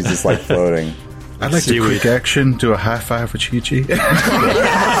ground, and he's just like floating. I'd like to quick action, do a high five for Chi-Chi.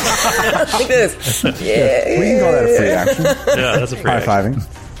 Like this. Yeah. We can call that a free action. Yeah, that's a free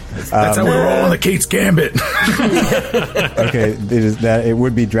High-fiving. That's how we're rolling the Kate's Gambit. Okay, it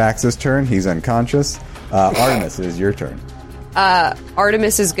would be Drax's turn. He's unconscious. Artemis, it is your turn.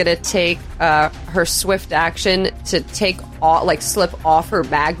 Artemis is going to take her swift action to slip off her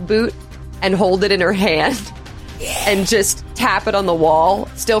mag boot and hold it in her hand and just tap it on the wall.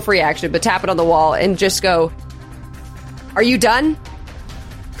 Still free action, but tap it on the wall and just go, "Are you done?"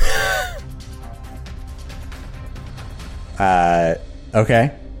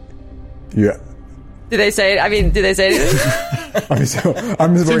 Okay. Yeah. Did they say anything? I'm just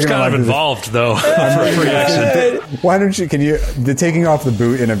Seems working kind on of like involved, though. For free action. Why don't you? Can you? The taking off the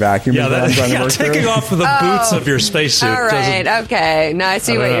boot in a vacuum. Yeah, is what I'm trying to work taking through? off the boots of your spacesuit. All right, okay. Now I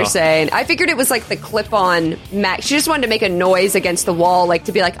see what know. you're saying. I figured it was like the clip-on mag. She just wanted to make a noise against the wall, like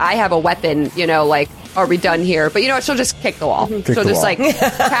to be like, "I have a weapon," like, "Are we done here?" But you know what? She'll just kick the wall. She'll the just wall. like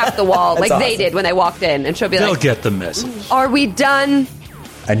tap the wall, like they did when they walked in, and she'll be They'll like, get the message. "Are we done?"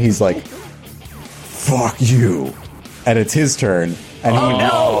 And he's like, "Fuck you!" And it's his turn,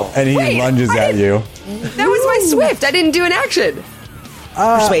 and he Wait, lunges at you. That was my swift. I didn't do an action.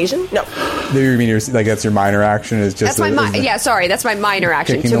 Persuasion? No. You mean that's your minor action? Is just That's my sorry. That's my minor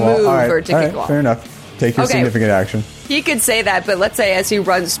action kicking to the wall? move All right, or to all kick right, the wall. Fair enough. Take your Okay. significant action. He could say that, but let's say as he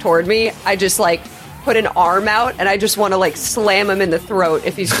runs toward me, I just like put an arm out and I just want to like slam him in the throat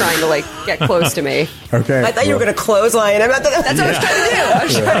if he's trying to like get close to me. Okay. I thought you were going to clothesline him. That's what I was trying to do. I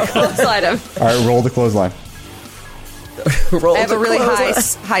was trying to clothesline him. All right, roll the clothesline. Roll I have to a really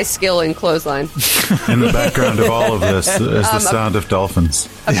clothesline. high skill in clothesline. In the background of all of this is the sound of dolphins.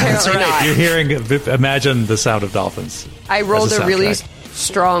 Apparently That's right. not. You're hearing. Imagine the sound of dolphins. I rolled as a a really soundtrack.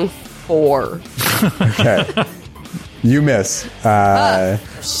 strong 4. Okay. You miss.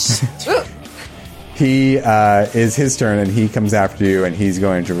 He is his turn, and he comes after you, and he's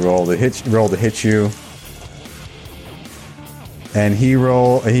going to roll to hit you. And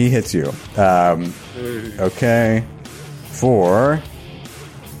he hits you. Okay. For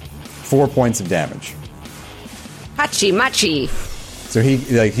 4 points of damage. Hachi machi. So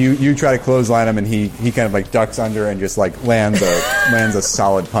you try to clothesline him, and he kind of like ducks under and just like lands a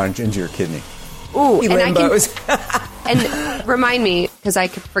solid punch into your kidney. Ooh, He and limbos. And remind me, because I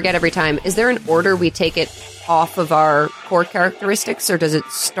forget every time, is there an order we take it off of our core characteristics, or does it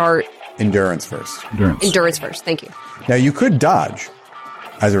start Endurance first. endurance first? Thank you. Now you could dodge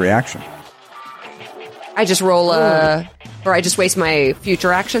as a reaction. I just roll or I just waste my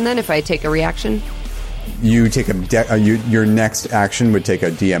future action then if I take a reaction? You take your next action would take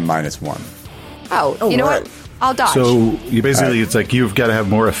a DM -1. Oh, you know right. what? I'll dodge. So you basically, it's like you've got to have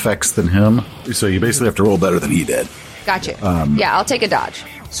more effects than him. So you basically have to roll better than he did. Gotcha. Yeah, I'll take a dodge.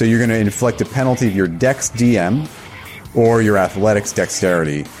 So you're going to inflict a penalty of your Dex DM or your Athletics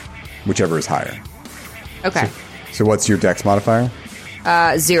Dexterity, whichever is higher. Okay. So what's your Dex modifier?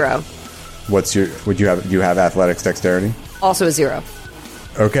 0. Do you have Athletics Dexterity? Also a 0.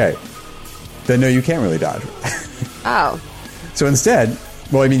 Okay. Then no, you can't really dodge. Oh. So instead,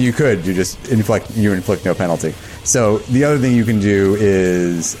 well, I mean, you could. You just inflict no penalty. So the other thing you can do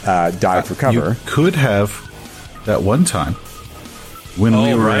is dive for cover. You could have that one time when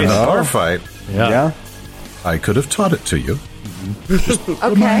we were in a bar fight. Yeah. I could have taught it to you.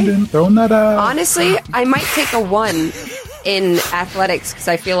 Okay. Throwing that out. Honestly, I might take a 1 in athletics because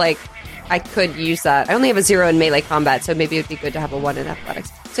I feel like I could use that. I only have a 0 in melee combat, so maybe it would be good to have a 1 in athletics.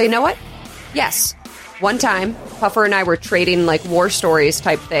 So you know what? Yes. One time, Puffer and I were trading like war stories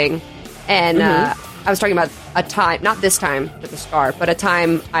type thing, and I was talking about a time, not this time with the scar, but a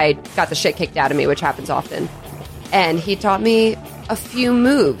time I got the shit kicked out of me, which happens often. And he taught me a few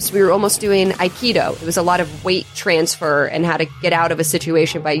moves. We were almost doing Aikido. It was a lot of weight transfer and how to get out of a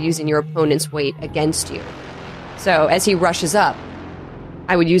situation by using your opponent's weight against you. So as he rushes up,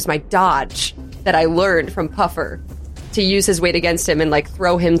 I would use my dodge that I learned from Puffer to use his weight against him and like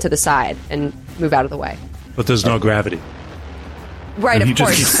throw him to the side and move out of the way. But there's no gravity. Right, And of he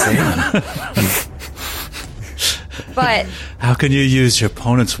just keeps course. saying. But How can you use your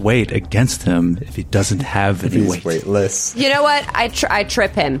opponent's weight against him if he doesn't have any He's weight? weightless. you know what? I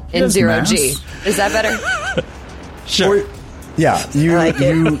trip him in has 0G. mass. Is that better? Sure. Yeah, you like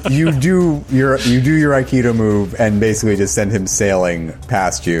it. you do your Aikido move and basically just send him sailing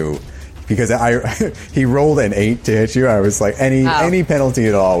past you because he rolled an 8 to hit you. I was like, any penalty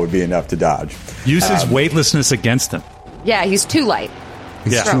at all would be enough to dodge. Use his weightlessness against him. Yeah, he's too light.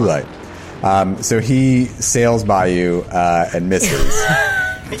 He's Yeah. too light. So he sails by you and misses.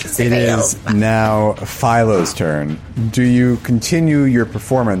 It is now Philo's turn. Do you continue your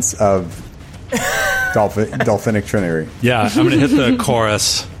performance of Dolphinic Trinity? Yeah, I'm going to hit the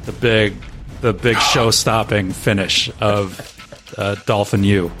chorus, the big show-stopping finish of Dolphin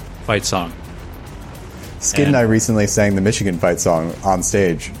U fight song. Skid and I recently sang the Michigan fight song on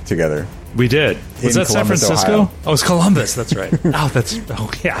stage together. We did. Was In that San Columbus, Francisco? Ohio. Oh, it's Columbus. That's right.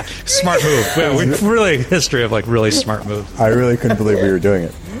 Yeah. Smart move. Yeah, we really history of like really smart moves. I really couldn't believe we were doing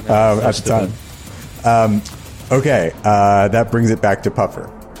it at the time. Okay, that brings it back to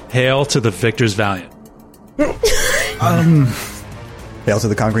Puffer. Hail to the victors valiant. Hail to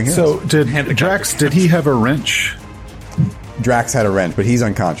the conquering heroes. So did Drax? Did he have a wrench? Drax had a wrench, but he's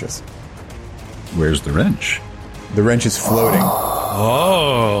unconscious. Where's the wrench? The wrench is floating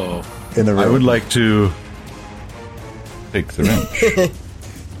Oh. in the room. I would like to take the wrench.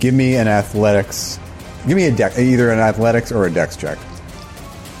 Give me an athletics. Give me either an athletics or a dex check.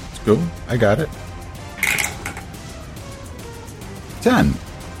 Let's go. I got it. 10.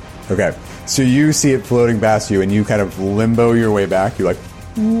 Okay, so you see it floating past you, and you kind of limbo your way back. You like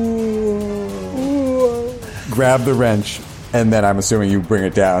grab the wrench, and then I'm assuming you bring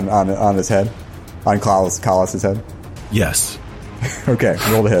it down on his head, on Colos's head. Yes. Okay,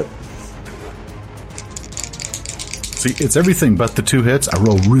 roll the hit. See, it's everything but the 2 hits I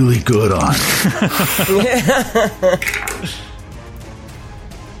roll really good on.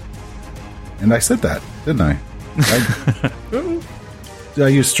 And I said that, didn't I? I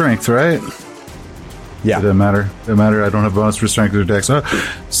use strength, right? Yeah, It doesn't matter. I don't have bonus for strength or dex.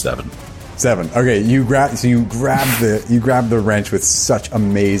 7. 7. Okay, you grab the wrench with such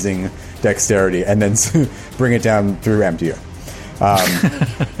amazing dexterity, and then bring it down through MTO.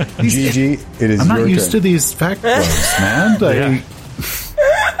 GG, it is I'm your not used to turn. these fact blows, man. Yeah.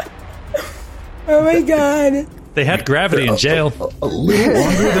 Oh my god. They had gravity in jail. A little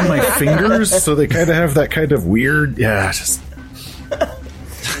longer than my fingers, so they kind of have that kind of weird. Yeah, just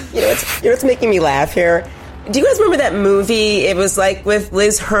You know what's making me laugh here? Do you guys remember that movie? It was like with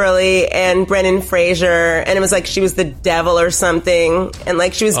Liz Hurley and Brendan Fraser, and it was like she was the devil or something, and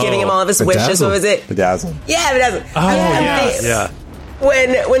like she was giving him all of his wishes. Bedazzled. What was it? Bedazzled. Yeah, Bedazzled. Oh, yeah.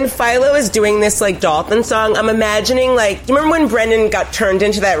 When Philo is doing this like dolphin song, I'm imagining like, do you remember when Brendan got turned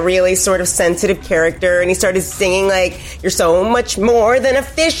into that really sort of sensitive character and he started singing like, "You're so much more than a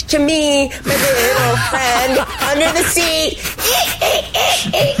fish to me, my little friend under the sea."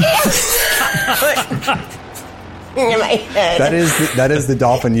 In my head. That is the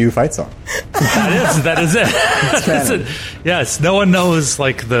Dolphin U fight song. That is it. That's canon. it. Yes, no one knows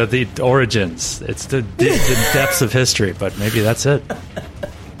like the origins. It's the depths of history, but maybe that's it.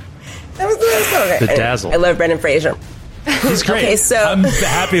 That was the best song. Bedazzled. I love Brendan Fraser. He's great. Okay, so- I'm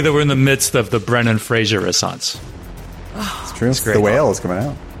happy that we're in the midst of the Brendan Fraser renaissance. It's true. great. The whale is coming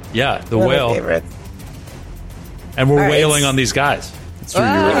out. Yeah, the One of my whale, favorites. and we're All right. wailing on these guys. It's true. You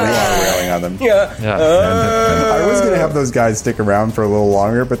really are wailing on them. Yeah. Yeah, I was going to have those guys stick around for a little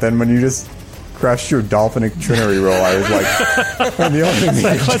longer, but then when you just crushed your Dolphinic Trinity roll, I was like, and the only thing you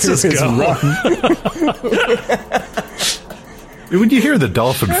Let's do just is go. run. When you hear the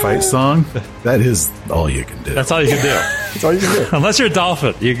dolphin fight song, that is all you can do. That's all you can do. That's all you can do. Unless you're a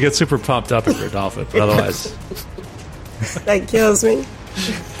dolphin. You can get super pumped up if you're a dolphin. But otherwise. That kills me.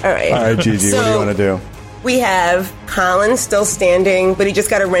 All right, Gigi, what do you want to do? We have Colin still standing, but he just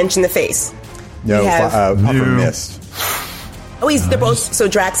got a wrench in the face. No, We have- Puffer missed. Oh, they're both. So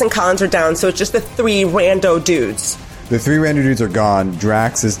Drax and Collins are down. So it's just the 3 rando dudes. The 3 random dudes are gone.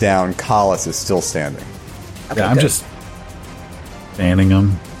 Drax is down. Collis is still standing. Yeah, I'm good. just fanning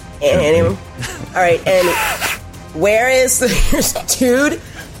them. And all right, and where is there's Dude,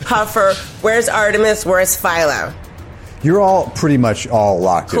 Puffer? Where's Artemis? Where's Philo? You're all pretty much all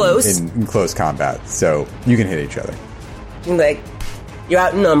locked Close. in close combat, so you can hit each other. Like, you're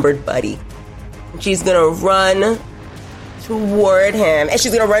outnumbered, buddy. She's gonna run toward him,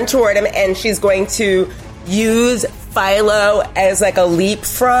 and she's going to use Philo as like a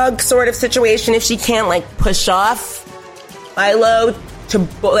leapfrog sort of situation. If she can't like push off Philo to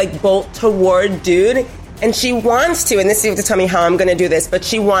bolt toward Dude, and she wants to, and this you have to tell me how I'm gonna do this, but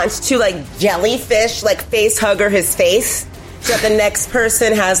she wants to like jellyfish, like face hugger his face, so that the next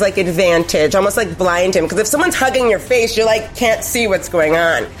person has like advantage, almost like blind him. Because if someone's hugging your face, you like can't see what's going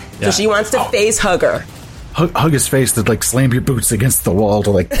on. Yeah. So she wants to face hugger. Hug his face to like slam your boots against the wall to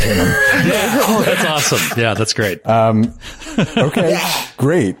like pin him. Oh, that's awesome. Yeah, that's great. Okay,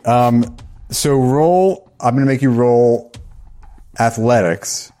 great. So roll. I'm going to make you roll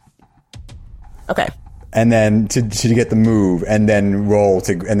athletics, Okay. and then to get the move, and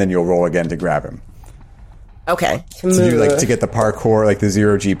then you'll roll again to grab him. Okay. To do to get the parkour, like the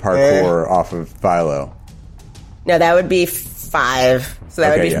 0G parkour off of Philo. No, that would be 5. So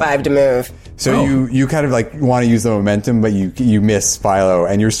that Okay, would be yeah. 5 to move. So you kind of like want to use the momentum, but you miss Philo,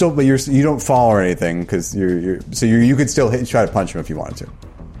 and you're still, but you don't fall or anything because you could still try to punch him if you wanted to.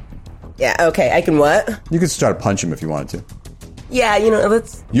 Yeah. Okay. I can what? You could try to punch him if you wanted to. Yeah.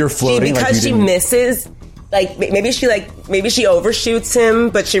 Let's. You're floating because she misses. Like maybe she overshoots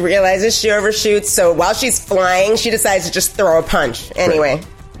him, but she realizes she overshoots. So while she's flying, she decides to just throw a punch. Anyway.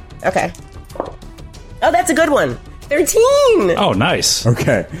 Okay. Oh, that's a good one. 13. Oh, nice.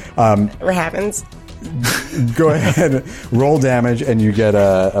 Okay. Whatever happens. Go ahead, roll damage, and you get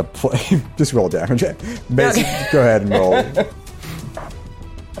a just roll damage. Basically, go ahead and roll.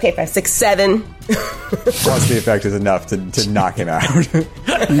 Okay, 5, 6, 7. Plus the effect is enough to knock him out.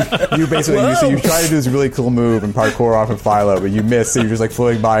 you basically you try to do this really cool move and parkour off of Philo, but you miss, so you're just like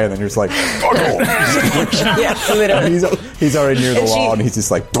floating by, and then you're just like, Yeah, literally. he's already near the And wall, and he's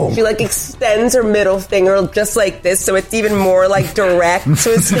just like, boom. She like extends her middle finger just like this, so it's even more like direct to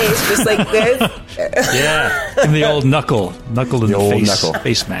his face, just like this. Yeah. And the old knuckle in the old face, knuckle.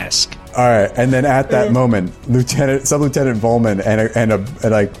 face mask. All right, and then at that moment, Sub-Lieutenant Volman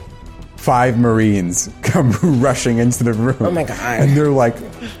and like 5 Marines come rushing into the room. Oh my God. And they're like,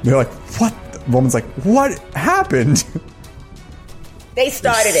 what? Volman's like, what happened? They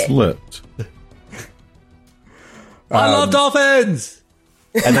started it. Slipped. I love dolphins.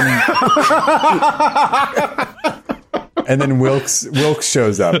 And then Wilkes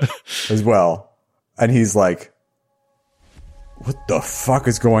shows up as well, and he's like, what the fuck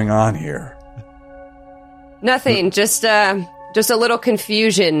is going on here? Nothing. Just a little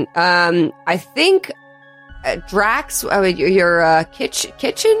confusion. I think Drax, your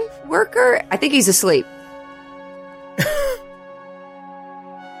kitchen worker. I think he's asleep.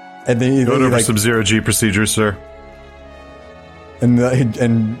 And then Going over some 0G procedures, sir.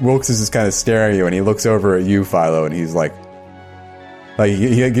 and Wilkes is just kind of staring at you, and he looks over at you, Philo, and he's like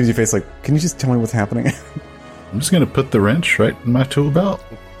he gives you a face like, can you just tell me what's happening? I'm just going to put the wrench right in my tool belt.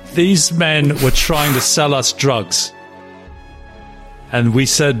 These men were trying to sell us drugs. And we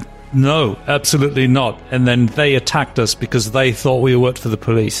said, no, absolutely not. And then they attacked us because they thought we worked for the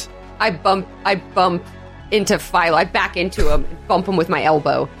police. I bump into Philo. I back into him and bump him with my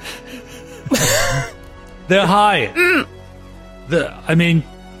elbow. They're high.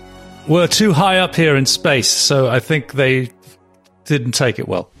 We're too high up here in space, so I think they didn't take it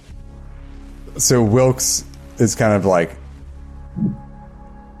well. So Wilkes is kind of like,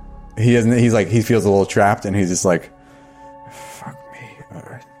 he feels a little trapped, and he's just like, fuck me. All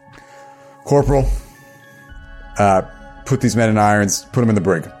right. Corporal, put these men in irons, put them in the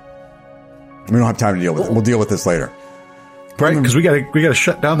brig. We don't have time to deal with it. We'll deal with this later. Right, because we gotta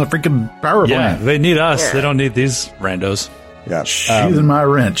shut down the freaking power Yeah, plant. they need us. Yeah. They don't need these randos. Yeah. She's in my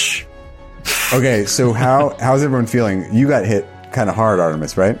wrench. Okay, so how's everyone feeling? You got hit kind of hard,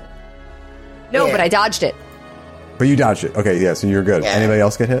 Artemis, right? No, Yeah. but I dodged it. But you dodged it. Okay, yeah, so you're good. Yeah. Anybody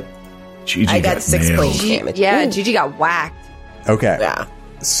else get hit? Gigi I got 6 nailed. points damage. Yeah, Ooh. Gigi got whacked. Okay. Yeah.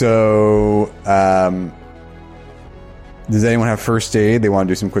 So, Does anyone have first aid? They want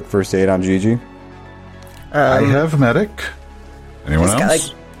to do some quick first aid on Gigi? I have medic. Anyone else? Got, like,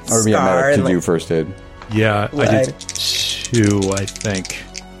 Or yeah, scar medic to and, do like, first aid. Yeah, I blood. did 2, I think.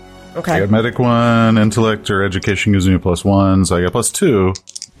 Okay. I got medic 1, intellect or education gives me a +1, so I got +2.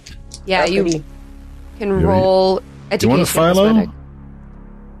 Yeah, That you could be- can roll You education. want to Philo? as medic.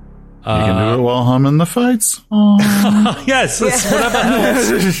 You can do it while humming the fights. Oh. Yes, that's whatever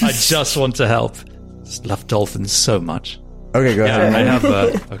helps. I just want to help. Just love dolphins so much. Okay, go Yeah, ahead. I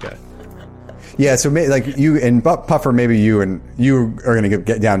have okay. Yeah, so like you and Puffer, maybe you are going to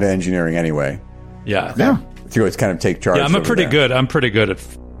get down to engineering anyway. Yeah. Yeah. So it's kind of take charge. Yeah, I'm over there. I'm pretty good at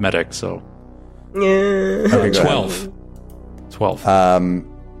medic, so Yeah. Okay, go ahead. 12.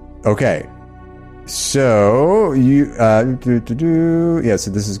 Okay. So you yeah, so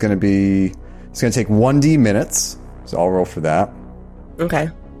this is going to be it's going to take 1d minutes. So I'll roll for that. Okay.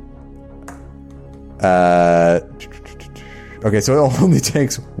 Okay, so it only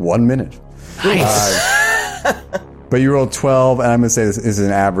takes 1 minute. But you rolled 12, and I'm going to say this is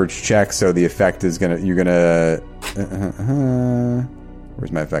an average check, so the effect is going to you're going to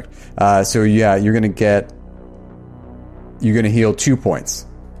where's my effect? So yeah, you're going to heal 2 points.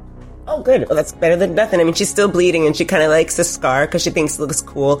 Oh, good. Well, that's better than nothing. I mean, she's still bleeding, and she kind of likes the scar because she thinks it looks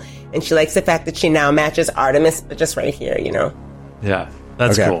cool, and she likes the fact that she now matches Artemis, but just right here, you know. Yeah,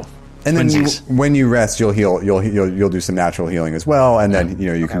 that's Okay. cool. And then Twinsies. when you rest, you'll heal. You'll do some natural healing as well, and then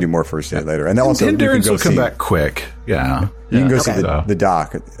you can do more first aid later. And then also you can Endurance go will come see back quick. Yeah. you can go see Okay. the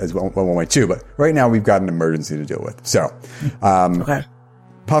doc as well one way too. But right now we've got an emergency to deal with. So, Okay.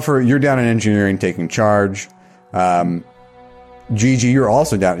 Puffer, you're down in engineering, taking charge. Gigi, you're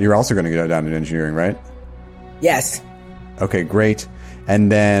also down. You're also going to go down in engineering, right? Yes. Okay, great.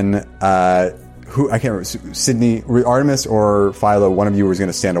 And then who I can't remember, Sydney, Artemis, or Philo. One of you was going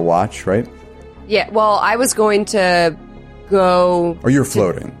to stand a watch, right? Yeah, well, I was going to go. Or you're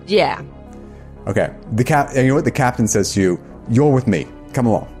floating. Yeah. Okay. And you know what? The captain says to you, "You're with me. Come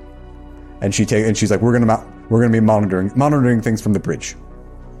along." And she's like, "We're gonna be monitoring things from the bridge."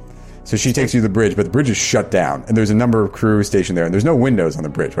 So she takes you to the bridge, but the bridge is shut down, and there's a number of crew stationed there, and there's no windows on the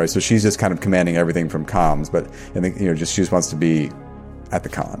bridge, right? So she's just kind of commanding everything from comms, but she just wants to be at the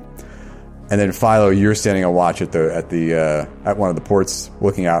con. And then Philo, you're standing on watch at one of the ports,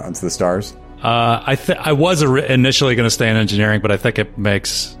 looking out into the stars. I was initially going to stay in engineering, but I think it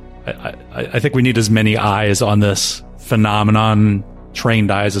makes. I think we need as many eyes on this phenomenon,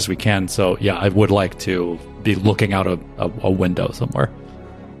 trained eyes, as we can. So yeah, I would like to be looking out a window somewhere.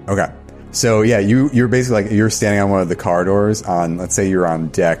 Okay. So yeah, you're basically like you're standing on one of the corridors on. Let's say you're on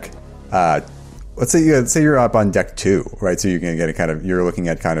deck. Let's say you're up on deck 2, right? So you're going to get you're looking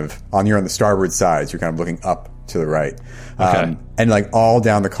at you're on the starboard side. So you're kind of looking up to the right. Okay. And like all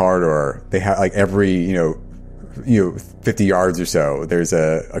down the corridor, they have like every 50 yards or so, there's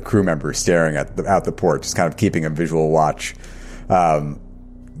a crew member staring out the port, just kind of keeping a visual watch.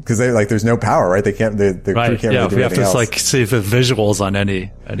 Because there's no power, right? They can't. The crew Right. can't Yeah. really do We have anything to else. see the visuals on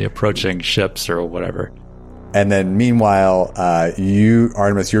any approaching ships or whatever. And then meanwhile,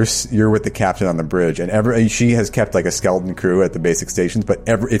 Artemis, you're with the captain on the bridge, and she has kept like a skeleton crew at the basic stations, but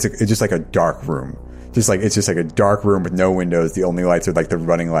it's just like a dark room. It's just like a dark room with no windows. The only lights are like the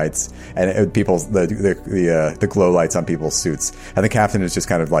running lights and the glow lights on people's suits. And the captain is just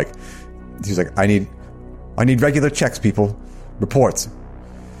kind of like, he's like, I need regular checks, people, reports.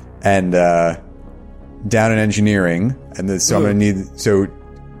 And down in engineering, I'm going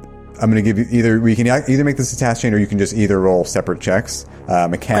to give you we can either make this a task chain, or you can just either roll separate checks,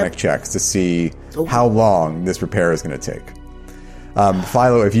 mechanic checks, to see how long this repair is going to take.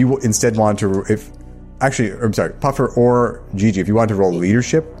 Philo, if you instead want to, Puffer or Gigi, if you want to roll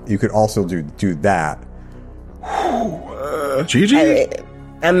leadership, you could also do that. Gigi?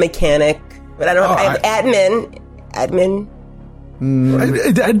 I'm mechanic, but I don't. I have admin.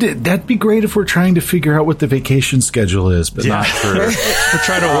 That'd be great if we're trying to figure out what the vacation schedule is, but not for. We're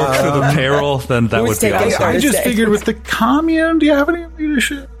trying to work through the payroll, then that would be taking awesome. I just figured with the commune, do you have any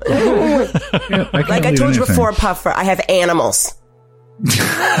leadership? Like I told you before, Puffer, I have animals.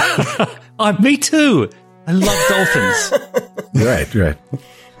 Me too. I love dolphins. Right.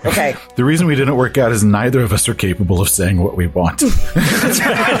 Okay. The reason we didn't work out is neither of us are capable of saying what we want.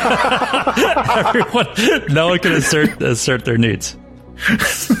 No one can assert their needs.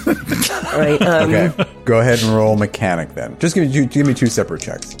 All right. Okay, go ahead and roll mechanic then. Just give me 2 separate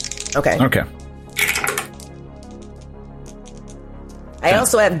checks. Okay. Okay. I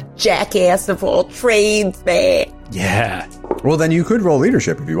also have jackass of all trades, man. Yeah, Well, then you could roll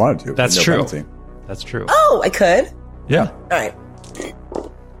leadership if you wanted to. that's No true. penalty. That's true. Oh, I could. Yeah. All right.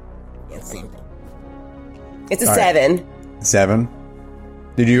 It's a 7. 7.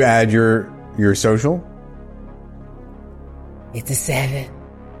 Did you add your social? It's a 7.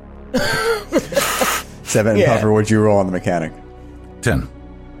 7. Yeah. Puffer, what'd you roll on the mechanic? 10.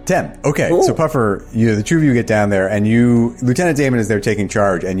 10. Okay. Ooh. So Puffer, the two of you get down there, and Lieutenant Damon is there taking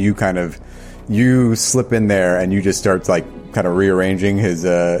charge, and you slip in there, and you just start like kind of rearranging his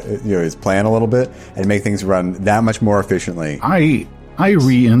plan a little bit and make things run that much more efficiently. I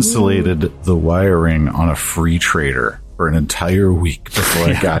re-insulated the wiring on a free trader for an entire week before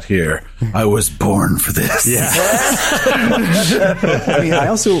I got here. I was born for this. Yeah. I mean, I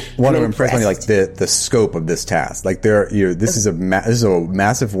also want to impress on you like the scope of this task. Like this is a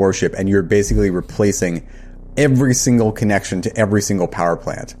massive warship, and you're basically replacing every single connection to every single power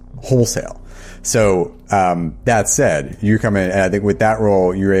plant wholesale. So that said, you come in, and I think with that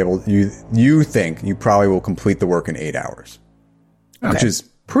roll, you think you probably will complete the work in 8 hours, which is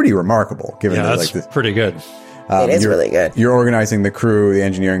pretty remarkable. Given that, that's like pretty good. It is really good. You're organizing the crew, the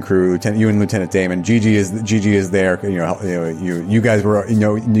engineering crew. You and Lieutenant Damon. Gigi is there. You guys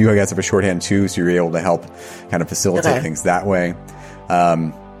have a shorthand too, so you're able to help kind of facilitate things that way.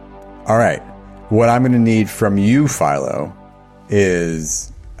 All right. What I'm going to need from you, Philo,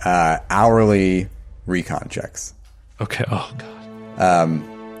 is hourly recon checks. Okay. Oh god.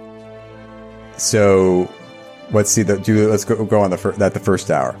 So let's see let's go on the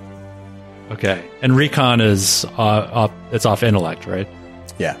first hour. Okay. And recon is it's off intellect, right?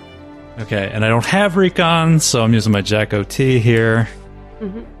 Yeah. Okay. And I don't have recon, so I'm using my Jack OT here.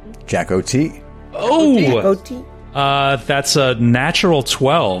 Jack OT. Oh. OT. That's a natural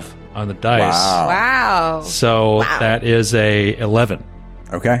 12 on the dice. Wow. So that is a 11.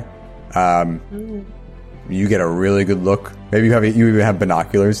 Okay. You get a really good look. Maybe you even have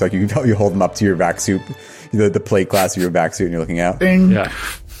binoculars, like you hold them up to your vac suit, the plate glass of your vac suit, and you're looking out. Ding. Yeah.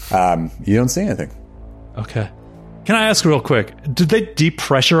 You don't see anything. Okay. Can I ask real quick? Did they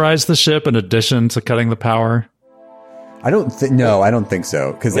depressurize the ship in addition to cutting the power? I don't think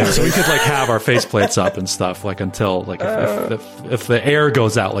so. Because So we could like have our faceplates up and stuff, like until like if the air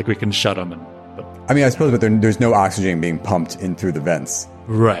goes out, like we can shut them. I mean, I suppose, but there's no oxygen being pumped in through the vents.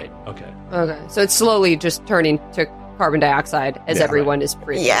 Right. Okay. Okay. So it's slowly just turning to carbon dioxide as everyone is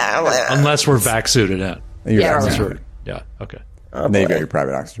breathing. Yeah. Well, Unless we're vac suited in. Yeah. Okay. And then you got your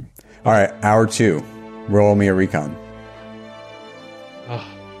private oxygen. All right, hour 2. Roll me a recon.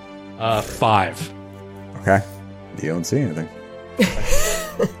 5. Okay. You don't see anything.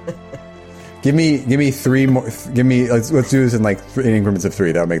 Give me 3 more. Let's do this in like in increments of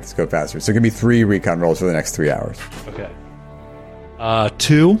 3. That'll make this go faster. So give me 3 recon rolls for the next 3 hours. Okay.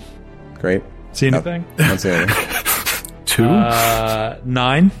 2. Great. See anything? Don't see anything. 2?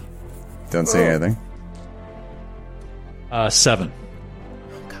 9. Don't see anything. 7.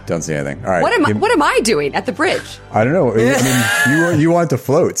 Don't see anything. All right. What am I doing at the bridge? I don't know. I mean, you want to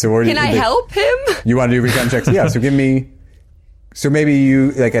float, so Can I help him? You want to do recon checks? Yeah. So give me. So maybe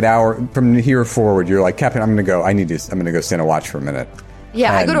you like an hour from here forward. You're like, Captain, I'm going to go stand a watch for a minute.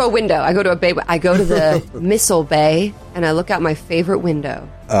 Yeah, I go to a window. I go to a bay. I go to the missile bay, and I look out my favorite window.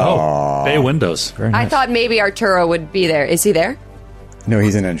 Oh, bay windows. Very nice. I thought maybe Arturo would be there. Is he there? No,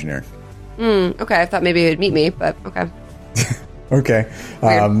 he's an engineer. Okay, I thought maybe he would meet me, but okay. Okay.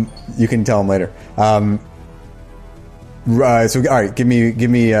 You can tell him later. So, all right, give me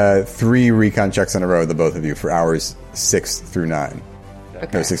 3 recon checks in a row, the both of you, for hours 6 through 9.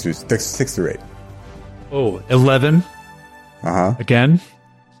 Okay. No, 6 through 8. Oh, 11. Again.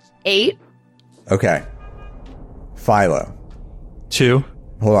 8. Okay. Philo. 2.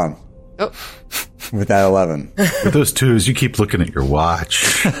 Hold on. Oh. With that 11. With those 2s, you keep looking at your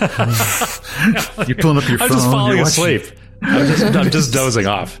watch. You're pulling up your phone. I'm just falling you're asleep. I'm just dozing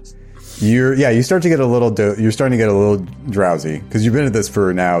off. You start to get a little you're starting to get a little drowsy because you've been at this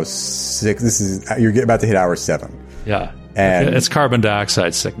for now 6. You're about to hit hour 7. Yeah, and it's carbon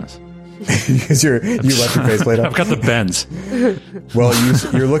dioxide sickness. Because you left your faceplate up. I've got the bends. Well,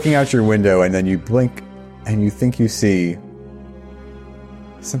 you're looking out your window and then you blink and you think you see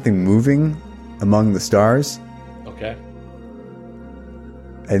something moving among the stars. Okay.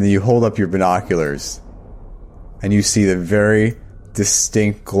 And then you hold up your binoculars and you see the very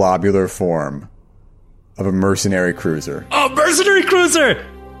distinct globular form of a mercenary cruiser. Oh, mercenary cruiser!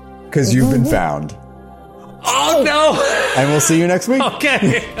 Because you've been found. Oh, no! And we'll see you next week.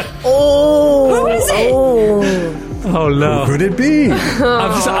 Okay. Who is it? Oh, no. Who could it be?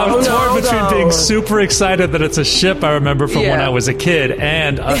 I'm torn between being super excited that it's a ship I remember from when I was a kid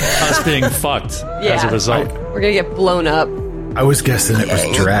and us being fucked as a result. We're going to get blown up. I was guessing it was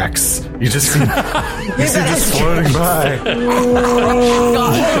Drax. You just see just floating by.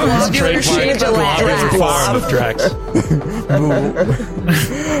 God. Trademark globular form of Drax.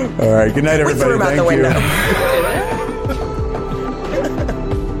 All right. Good night, everybody. We threw him out the window.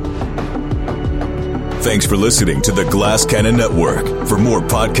 Thanks for listening to the Glass Cannon Network. For more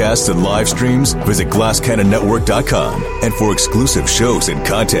podcasts and live streams, visit glasscannonnetwork.com. And for exclusive shows and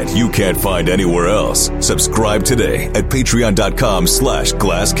content you can't find anywhere else, subscribe today at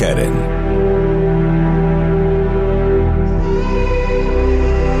patreon.com/glasscannon.